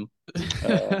against them.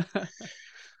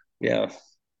 Yeah.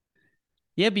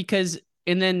 Yeah, because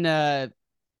and then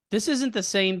this isn't the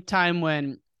same time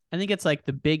when I think it's like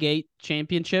the Big 8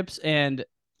 championships, and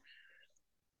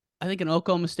I think an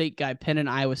Oklahoma State guy pinned an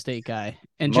Iowa State guy,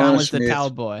 and John was the towel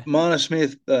boy. Mona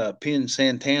Smith pinned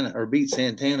Santana or beat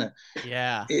Santana.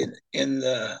 Yeah. And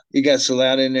it got so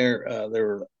loud in there,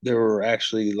 there were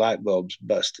actually light bulbs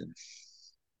busting.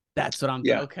 That's what I'm.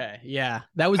 Yeah. Okay. Yeah,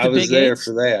 that was the Big 8. I was there eights?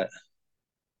 for that.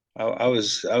 I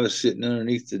was sitting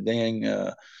underneath the dang.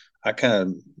 I kind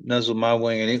of nuzzled my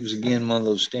wing, and it was again one of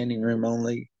those standing room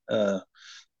only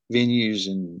venues,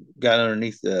 and got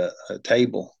underneath the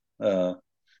table.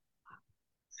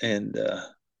 And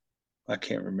I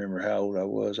can't remember how old I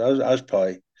was. I was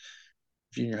probably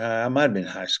junior high. I might have been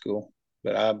high school,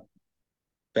 but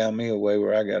found me a way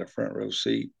where I got a front row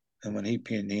seat. And when he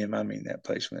pinned him, I mean, that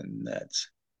place went nuts.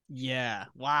 Yeah.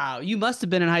 Wow. You must have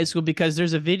been in high school because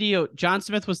there's a video. John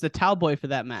Smith was the towel boy for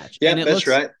that match. Yeah, and it that's looks,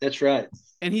 right. That's right.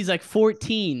 And he's like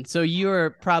 14. So you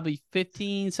were probably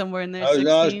 15, somewhere in there. I was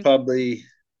 16? probably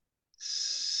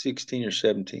 16 or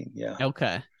 17. Yeah.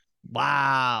 Okay.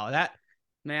 Wow.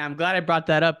 Man, I'm glad I brought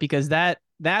that up because that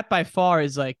by far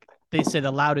is like they say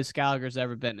the loudest Gallagher's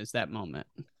ever been is that moment.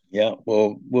 Yeah.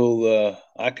 Well,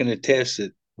 I can attest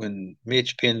that when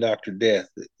Mitch pinned Dr. Death,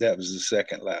 that was the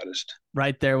second loudest.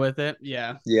 Right there with it.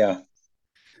 Yeah. Yeah.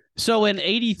 So in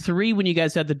 83, when you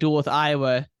guys had the duel with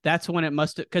Iowa, that's when it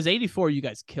must have, because 84, you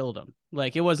guys killed him.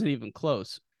 Like it wasn't even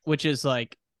close, which is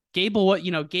like Gable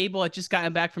had just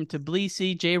gotten back from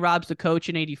Tbilisi. J. Rob's the coach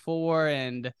in 84,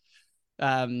 and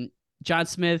John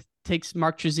Smith takes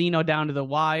Mark Trezino down to the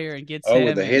wire and gets him.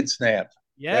 With the head snap.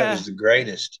 Yeah. That was the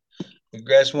greatest.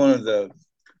 That's one of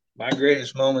my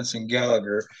greatest moments in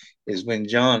Gallagher is when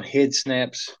John head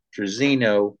snaps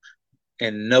Trezino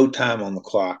and no time on the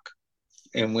clock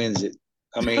and wins it.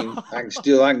 I mean, I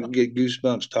can get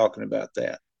goosebumps talking about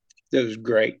that. That was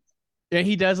great. Yeah,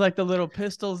 he does like the little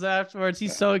pistols afterwards.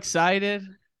 He's so excited.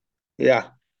 Yeah.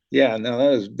 Yeah. No,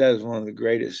 that was one of the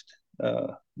greatest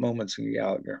moments in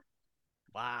Gallagher.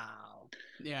 Wow.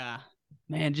 Yeah.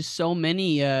 Man, just so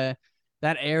many. That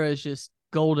era is just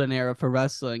golden era for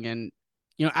wrestling. And,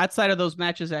 outside of those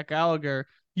matches at Gallagher,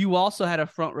 you also had a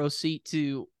front row seat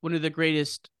to one of the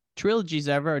greatest trilogies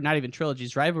ever, or not even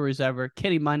trilogies, rivalries ever,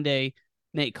 Kenny Monday,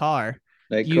 Nate Carr.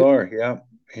 Carr, yeah.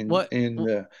 And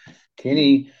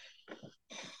Kenny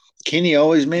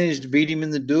always managed to beat him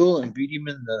in the duel and beat him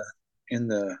in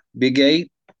the Big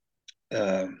Eight.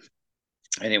 And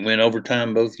it went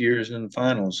overtime both years in the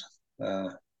finals.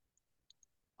 Wow.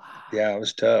 Yeah, it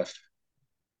was tough.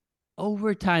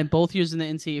 Overtime both years in the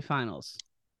NCAA finals.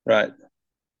 Right.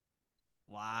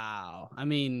 Wow. I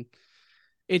mean,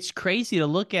 it's crazy to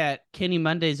look at Kenny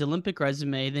Monday's Olympic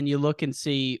resume. Then you look and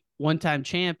see one-time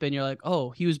champ, and you're like, oh,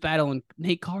 he was battling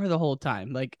Nate Carr the whole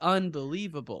time. Like,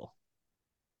 unbelievable.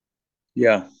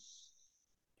 Yeah.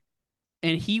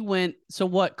 And he went, so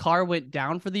what, Carr went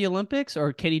down for the Olympics,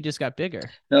 or Kenny just got bigger?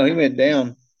 No, he went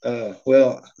down.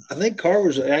 Well, I think Carr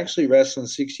was actually wrestling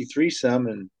 63 some,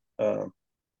 and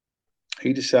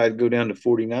he decided to go down to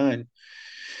 49,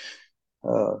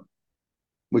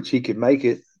 which he could make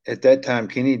it. At that time,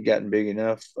 Kenny had gotten big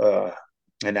enough.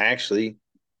 And actually,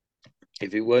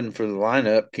 if it wasn't for the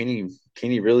lineup, Kenny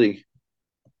really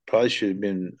probably should have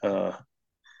been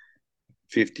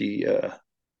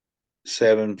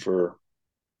 57 for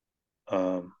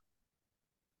or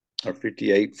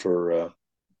 58 for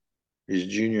his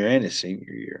junior and his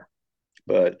senior year.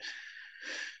 But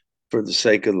for the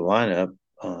sake of the lineup,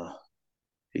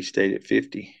 he stayed at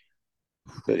 50.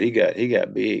 But he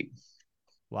got big.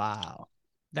 Wow.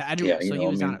 So he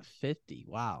was down at 50.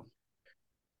 Wow.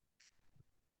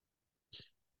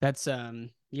 That's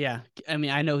yeah. I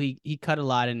mean, I know he cut a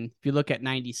lot, and if you look at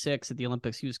 96 at the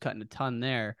Olympics, he was cutting a ton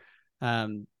there.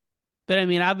 But I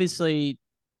mean, obviously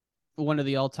one of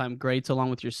the all-time greats along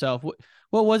with yourself.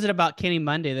 What was it about Kenny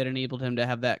Monday that enabled him to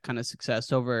have that kind of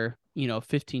success over,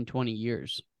 15, 20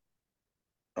 years?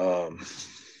 Well,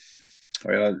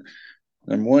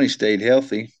 number one, he stayed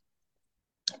healthy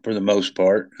for the most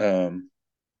part. And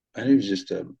he was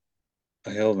just a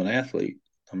hell of an athlete.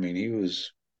 I mean, he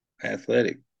was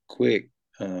athletic, quick,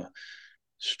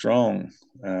 strong.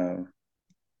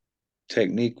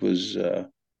 Technique was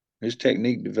his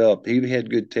technique developed. He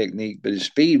had good technique, but his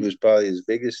speed was probably his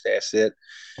biggest asset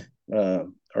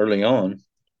early on.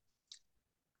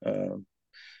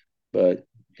 But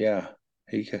yeah,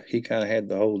 he kind of had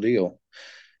the whole deal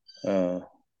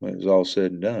when it was all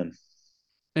said and done.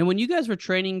 And when you guys were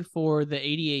training for the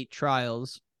 88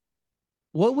 trials,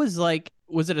 what was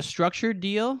it a structured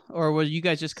deal, or were you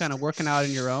guys just kind of working out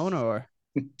on your own, or?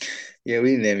 Yeah,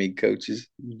 we didn't have any coaches.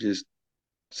 We just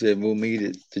said, we'll meet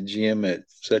at the gym at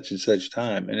such and such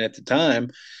time. And at the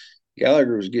time,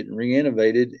 Gallagher was getting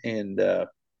renovated, and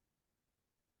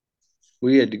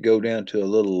we had to go down to a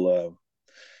little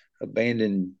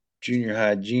abandoned junior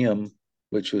high gym,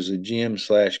 which was a gym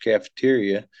 /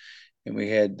 cafeteria. And we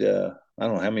had, I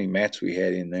don't know how many mats we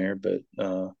had in there, but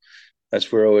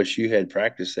that's where OSU had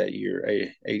practice that year.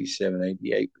 87,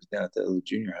 88 was down at that little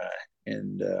junior high.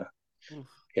 And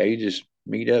yeah, you just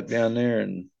meet up down there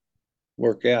and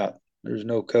work out. There's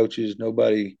no coaches,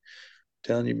 nobody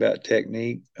telling you about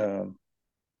technique.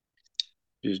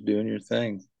 Just doing your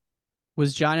thing.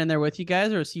 Was John in there with you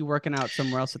guys, or was he working out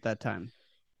somewhere else at that time?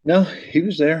 No, he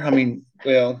was there. I mean,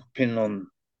 well, depending on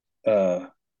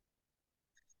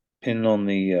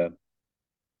the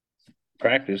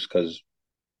practice because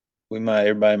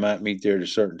everybody might meet there at a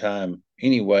certain time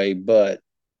anyway. But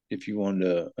if you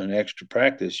wanted an extra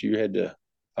practice, you had to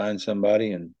find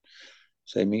somebody and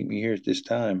say, meet me here at this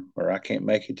time, or I can't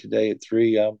make it today at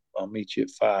 3. I'll meet you at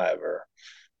 5, or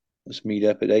let's meet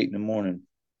up at 8 in the morning.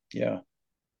 Yeah.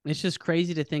 It's just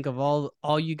crazy to think of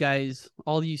all you guys,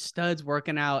 all you studs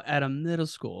working out at a middle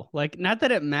school. Like, not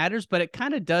that it matters, but it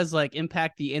kind of does like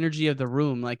impact the energy of the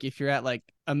room. Like if you're at like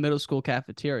a middle school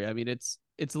cafeteria, I mean, it's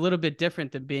a little bit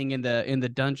different than being in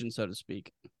the dungeon, so to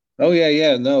speak. Oh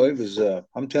yeah. No, it was,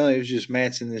 I'm telling you, it was just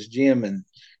mats in this gym, and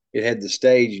it had the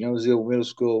stage, it was the old middle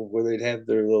school where they'd have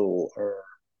their little, or,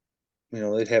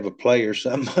 they'd have a play or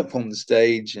something up on the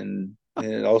stage, and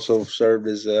it also served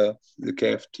as the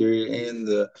cafeteria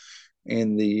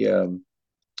and the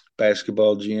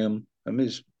basketball gym. I mean,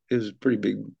 it was a pretty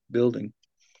big building.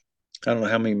 I don't know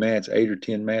how many mats, 8 or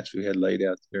 10 mats we had laid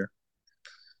out there.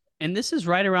 And this is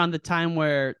right around the time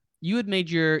where you had made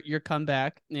your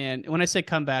comeback. And when I say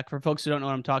comeback, for folks who don't know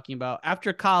what I'm talking about,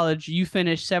 after college, you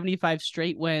finished 75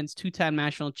 straight wins, 2-time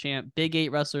national champ, Big 8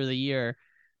 Wrestler of the Year.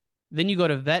 Then you go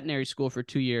to veterinary school for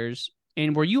 2 years.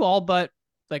 And were you all but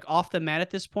like off the mat at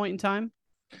this point in time?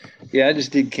 Yeah, I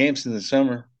just did camps in the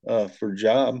summer for a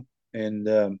job,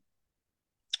 and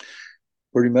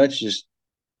pretty much just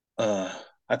I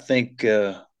think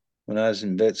when I was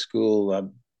in vet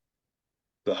school,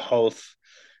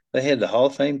 they had the Hall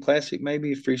of Fame Classic,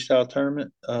 maybe a freestyle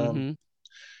tournament. I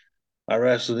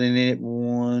wrestled in it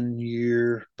 1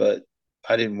 year, but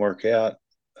I didn't work out.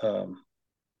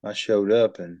 I showed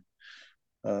up, and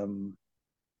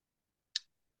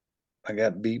I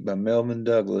got beat by Melvin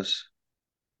Douglas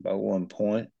by 1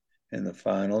 point in the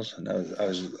finals, and I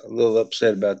was a little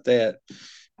upset about that.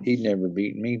 He'd never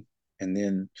beaten me. And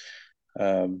then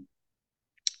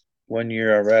 1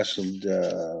 year I wrestled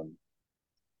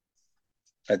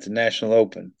at the National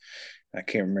Open. I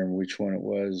can't remember which one it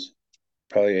was.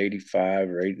 Probably 85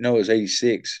 or 80. No, it was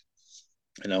 86.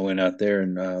 And I went out there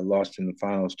and lost in the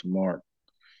finals to Mark.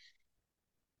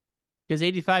 Because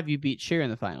 85, you beat Sheer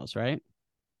in the finals, right?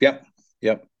 Yep.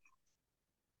 Yeah.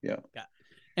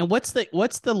 And what's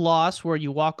the loss where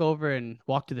you walk over and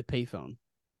walk to the payphone?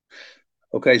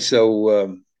 Okay,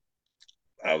 so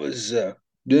I was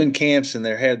doing camps, and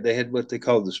they had what they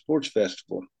called the sports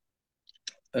festival.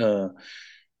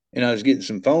 And I was getting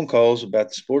some phone calls about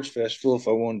the sports festival if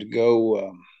I wanted to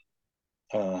go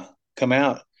come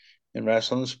out and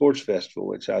wrestle on the sports festival,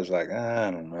 which I was like, I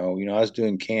don't know. I was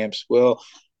doing camps. Well,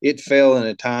 it fell in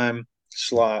a time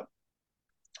slot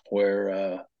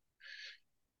where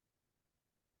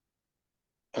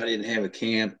I didn't have a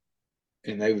camp,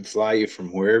 and they would fly you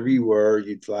from wherever you were.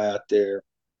 You'd fly out there,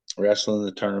 wrestle in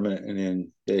the tournament, and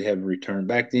then they'd have a return.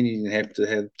 Back then, you didn't have to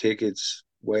have tickets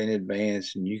way in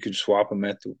advance, and you could swap them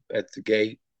at the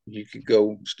gate. You could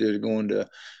go, instead of going to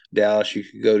Dallas, you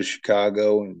could go to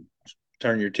Chicago and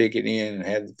turn your ticket in and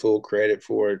have the full credit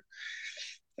for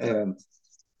it.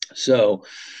 So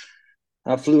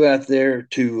I flew out there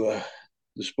to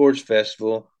the sports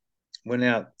festival, went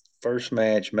out first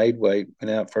match, made weight,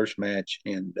 went out first match,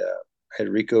 and had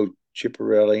Rico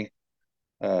Chiapparelli.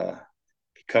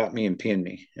 He caught me and pinned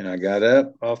me, and I got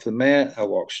up off the mat. I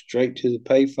walked straight to the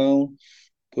payphone,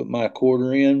 put my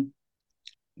quarter in,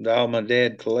 dialed my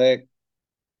dad collect,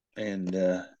 and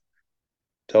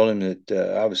told him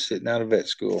that I was sitting out of vet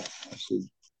school. I said,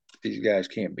 these guys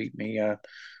can't beat me.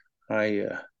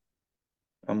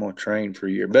 I'm going to train for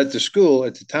a year. But the school,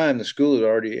 at the time, the school had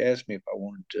already asked me if I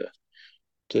wanted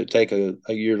to take a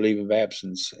year leave of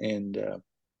absence and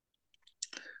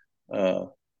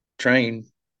train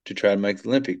to try to make the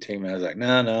Olympic team. And I was like,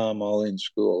 no, I'm all in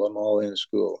school. I'm all in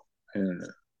school. And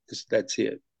that's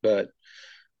it. But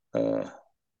that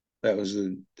was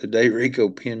the day Rico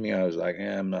pinned me. I was like,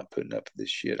 I'm not putting up with this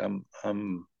shit. I'm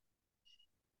going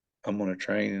to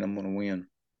train, and I'm going to win.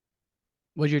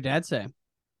 What did your dad say?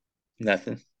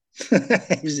 Nothing. He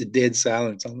was a dead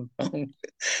silence on the phone.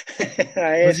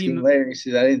 I asked him later. He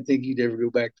said, I didn't think you'd ever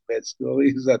go back to vet school.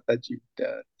 He was, I thought you'd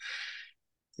done.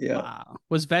 Yeah. Wow.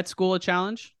 Was vet school a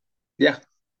challenge? Yeah,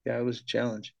 it was a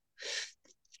challenge.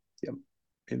 Yep.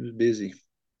 It was busy.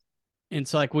 And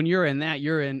so, like, when you're in that,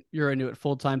 you're into it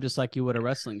full time, just like you would a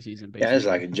wrestling season. Basically. Yeah, it's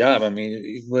like a job. I mean,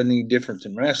 it wasn't any different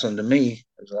than wrestling to me.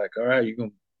 It was like, all right, you're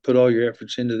going to put all your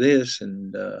efforts into this,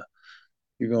 and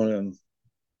you're going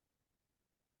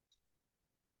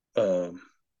to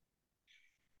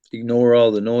ignore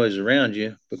all the noise around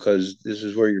you, because this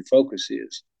is where your focus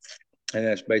is. And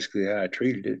that's basically how I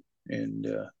treated it. And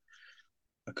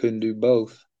I couldn't do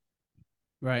both.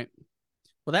 Right.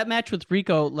 Well, that match with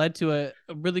Rico led to a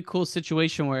really cool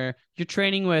situation where you're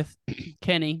training with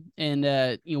Kenny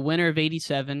and winner of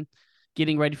 87,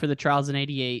 getting ready for the trials in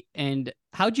 88. And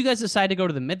how'd you guys decide to go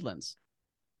to the Midlands?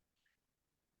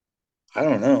 I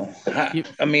don't know.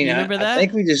 I mean, you remember that? I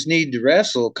think we just need to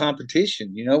wrestle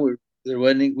competition. There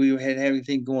wasn't, we hadn't had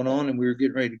anything going on, and we were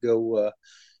getting ready to go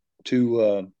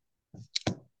to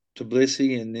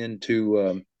Tbilisi and then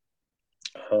to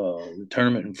the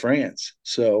tournament in France.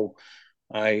 So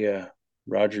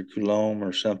Roger Coulomb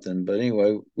or something. But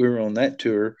anyway, we were on that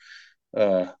tour.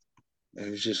 It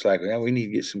was just like, well, we need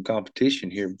to get some competition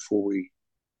here before we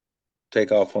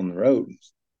take off on the road.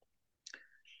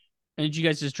 And did you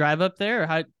guys just drive up there? Or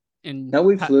how? No,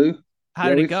 we flew. How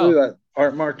did it go? Flew.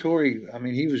 Art Martori, I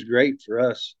mean, he was great for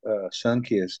us.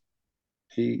 Sunkist.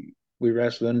 We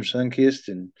wrestled under Sunkist,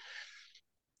 and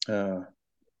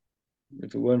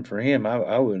if it wasn't for him,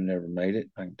 I would have never made it.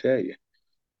 I can tell you.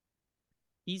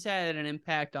 He's had an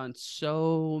impact on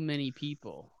so many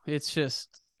people. It's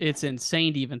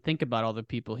insane to even think about all the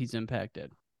people he's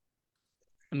impacted.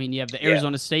 I mean, you have the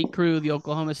Arizona State crew, the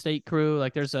Oklahoma State crew.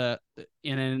 Like there's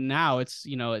and now it's,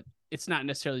 it's not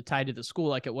necessarily tied to the school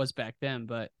like it was back then,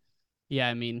 but yeah,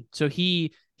 I mean, so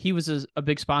he was a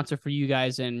big sponsor for you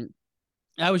guys. And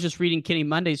I was just reading Kenny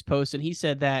Monday's post, and he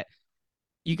said that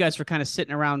you guys were kind of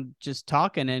sitting around just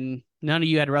talking, and none of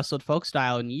you had wrestled folk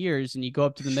style in years, and you go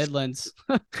up to the Midlands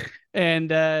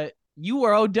and you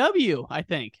were OW, I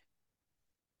think.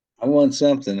 I won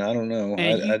something. I don't know.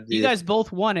 And you guys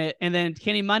both won it. And then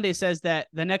Kenny Monday says that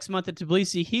the next month at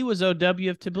Tbilisi, he was OW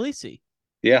of Tbilisi.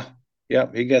 Yeah.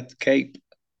 Yep. He got the cape.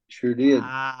 Sure did.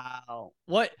 Wow.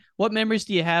 What memories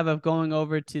do you have of going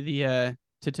over to the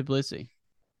to Tbilisi?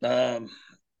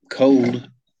 Cold.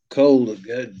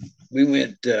 Good. We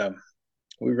went.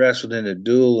 We wrestled in a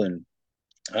duel, and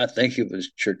I think it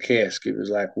was Cherkassk. It was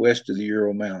like west of the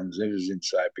Ural Mountains. It was in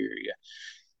Siberia.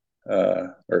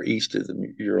 Or east of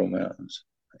the Ural Mountains.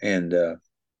 And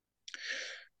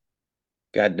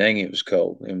God dang, it was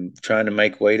cold. And trying to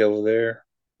make weight over there,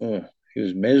 it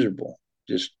was miserable.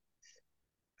 Just,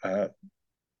 it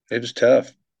was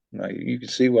tough. Like, you could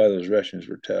see why those Russians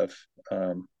were tough,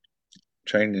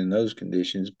 training in those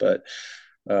conditions. But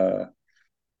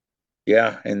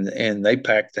yeah, and they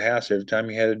packed the house every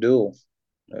time you had a duel.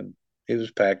 It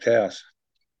was packed house.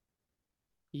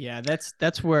 Yeah,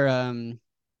 that's where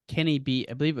Kenny beat,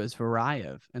 I believe it was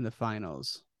Varayev in the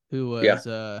finals, who was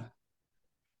I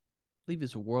believe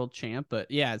he's a world champ. But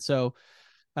yeah, so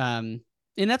and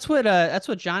that's what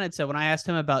John had said when I asked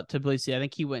him about Tbilisi. I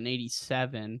think he went in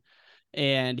 87,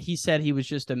 and he said he was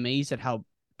just amazed at how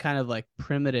kind of like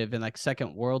primitive and like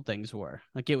second world things were.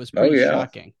 Like it was pretty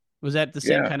shocking. Was that the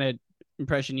same kind of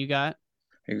impression you got?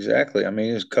 Exactly. I mean,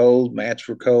 it was cold. Mats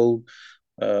were cold.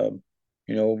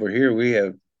 Over here we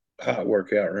have hot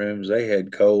workout rooms. They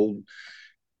had cold.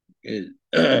 You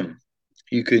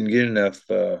couldn't get enough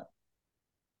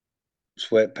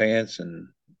sweatpants and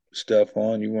stuff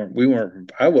on.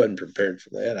 I wasn't prepared for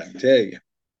that, I can tell you.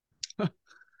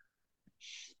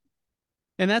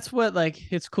 And that's what,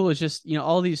 like, it's cool. It's just,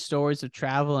 all these stories of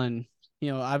travel, and,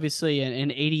 obviously in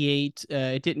 88,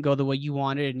 it didn't go the way you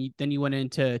wanted. And then you went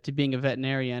into being a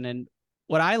veterinarian. And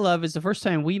what I love is the first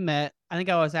time we met, I think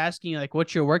I was asking you, like,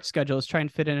 what's your work schedule? I was trying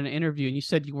to fit in an interview, and you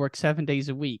said you work 7 days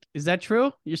a week. Is that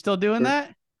true? You're still doing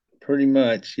that? Pretty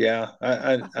much, yeah.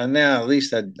 I now, at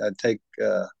least I'd take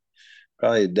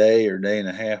probably a day or day and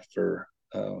a half for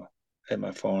at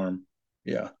my farm.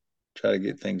 Yeah, try to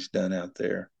get things done out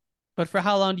there. But for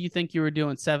how long do you think you were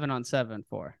doing 7-on-7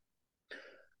 for?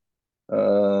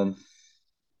 About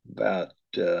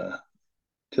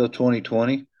till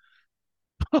 2020.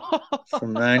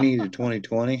 From 90 to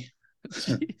 2020.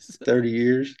 30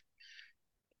 years.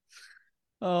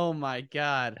 Oh my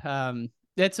God.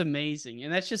 That's amazing.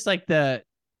 And that's just like I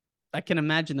can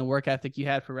imagine the work ethic you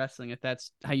had for wrestling if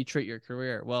that's how you treat your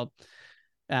career. Well,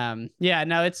 yeah,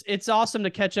 no, it's awesome to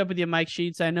catch up with you, Mike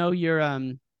Sheets. I know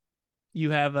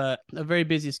you have a very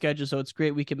busy schedule, so it's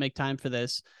great we can make time for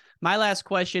this. My last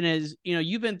question is,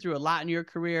 you've been through a lot in your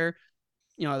career,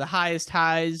 the highest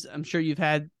highs. I'm sure you've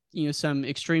had, some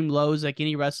extreme lows like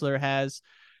any wrestler has.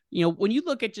 When you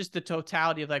look at just the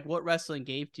totality of like what wrestling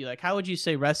gave to you, like how would you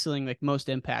say wrestling like most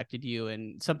impacted you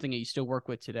and something that you still work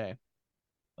with today?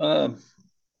 I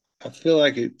feel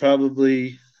like it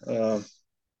probably, number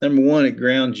one, it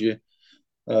grounds you.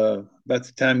 About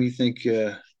the time you think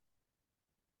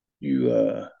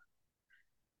you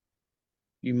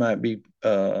might be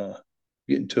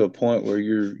getting to a point where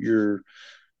you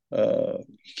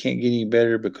can't get any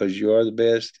better because you are the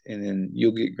best, and then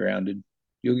you'll get grounded.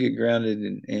 You'll get grounded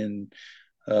and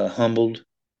humbled,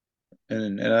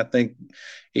 and I think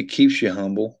it keeps you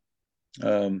humble.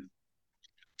 And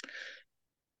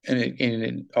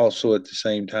it also at the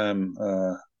same time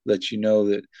lets you know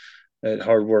that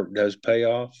hard work does pay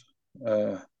off.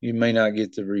 You may not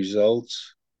get the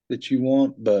results that you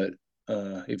want, but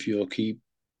if you'll keep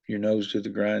your nose to the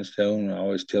grindstone, I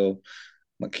always tell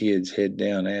my kids, head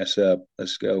down, ass up,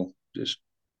 let's go, just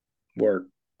work.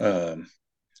 I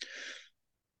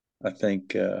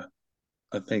think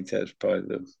that's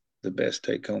probably the best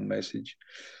take home message.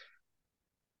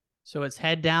 So it's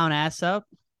head down, ass up.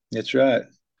 That's right.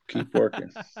 Keep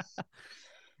working.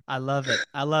 I love it.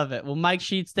 I love it. Well, Mike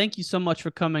Sheets, thank you so much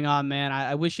for coming on, man.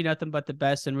 I wish you nothing but the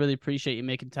best and really appreciate you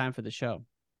making time for the show.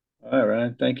 All right,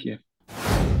 Ryan. Thank you.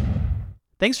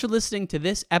 Thanks for listening to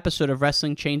this episode of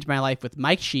Wrestling Changed My Life with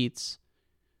Mike Sheets.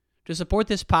 To support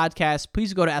this podcast,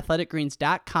 please go to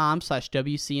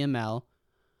athleticgreens.com/WCML.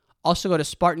 Also go to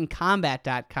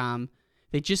SpartanCombat.com.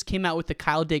 They just came out with the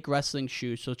Kyle Dake wrestling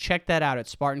shoe, so check that out at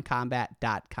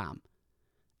SpartanCombat.com.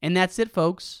 And that's it,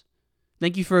 folks.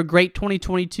 Thank you for a great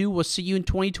 2022. We'll see you in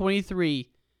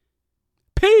 2023.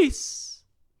 Peace!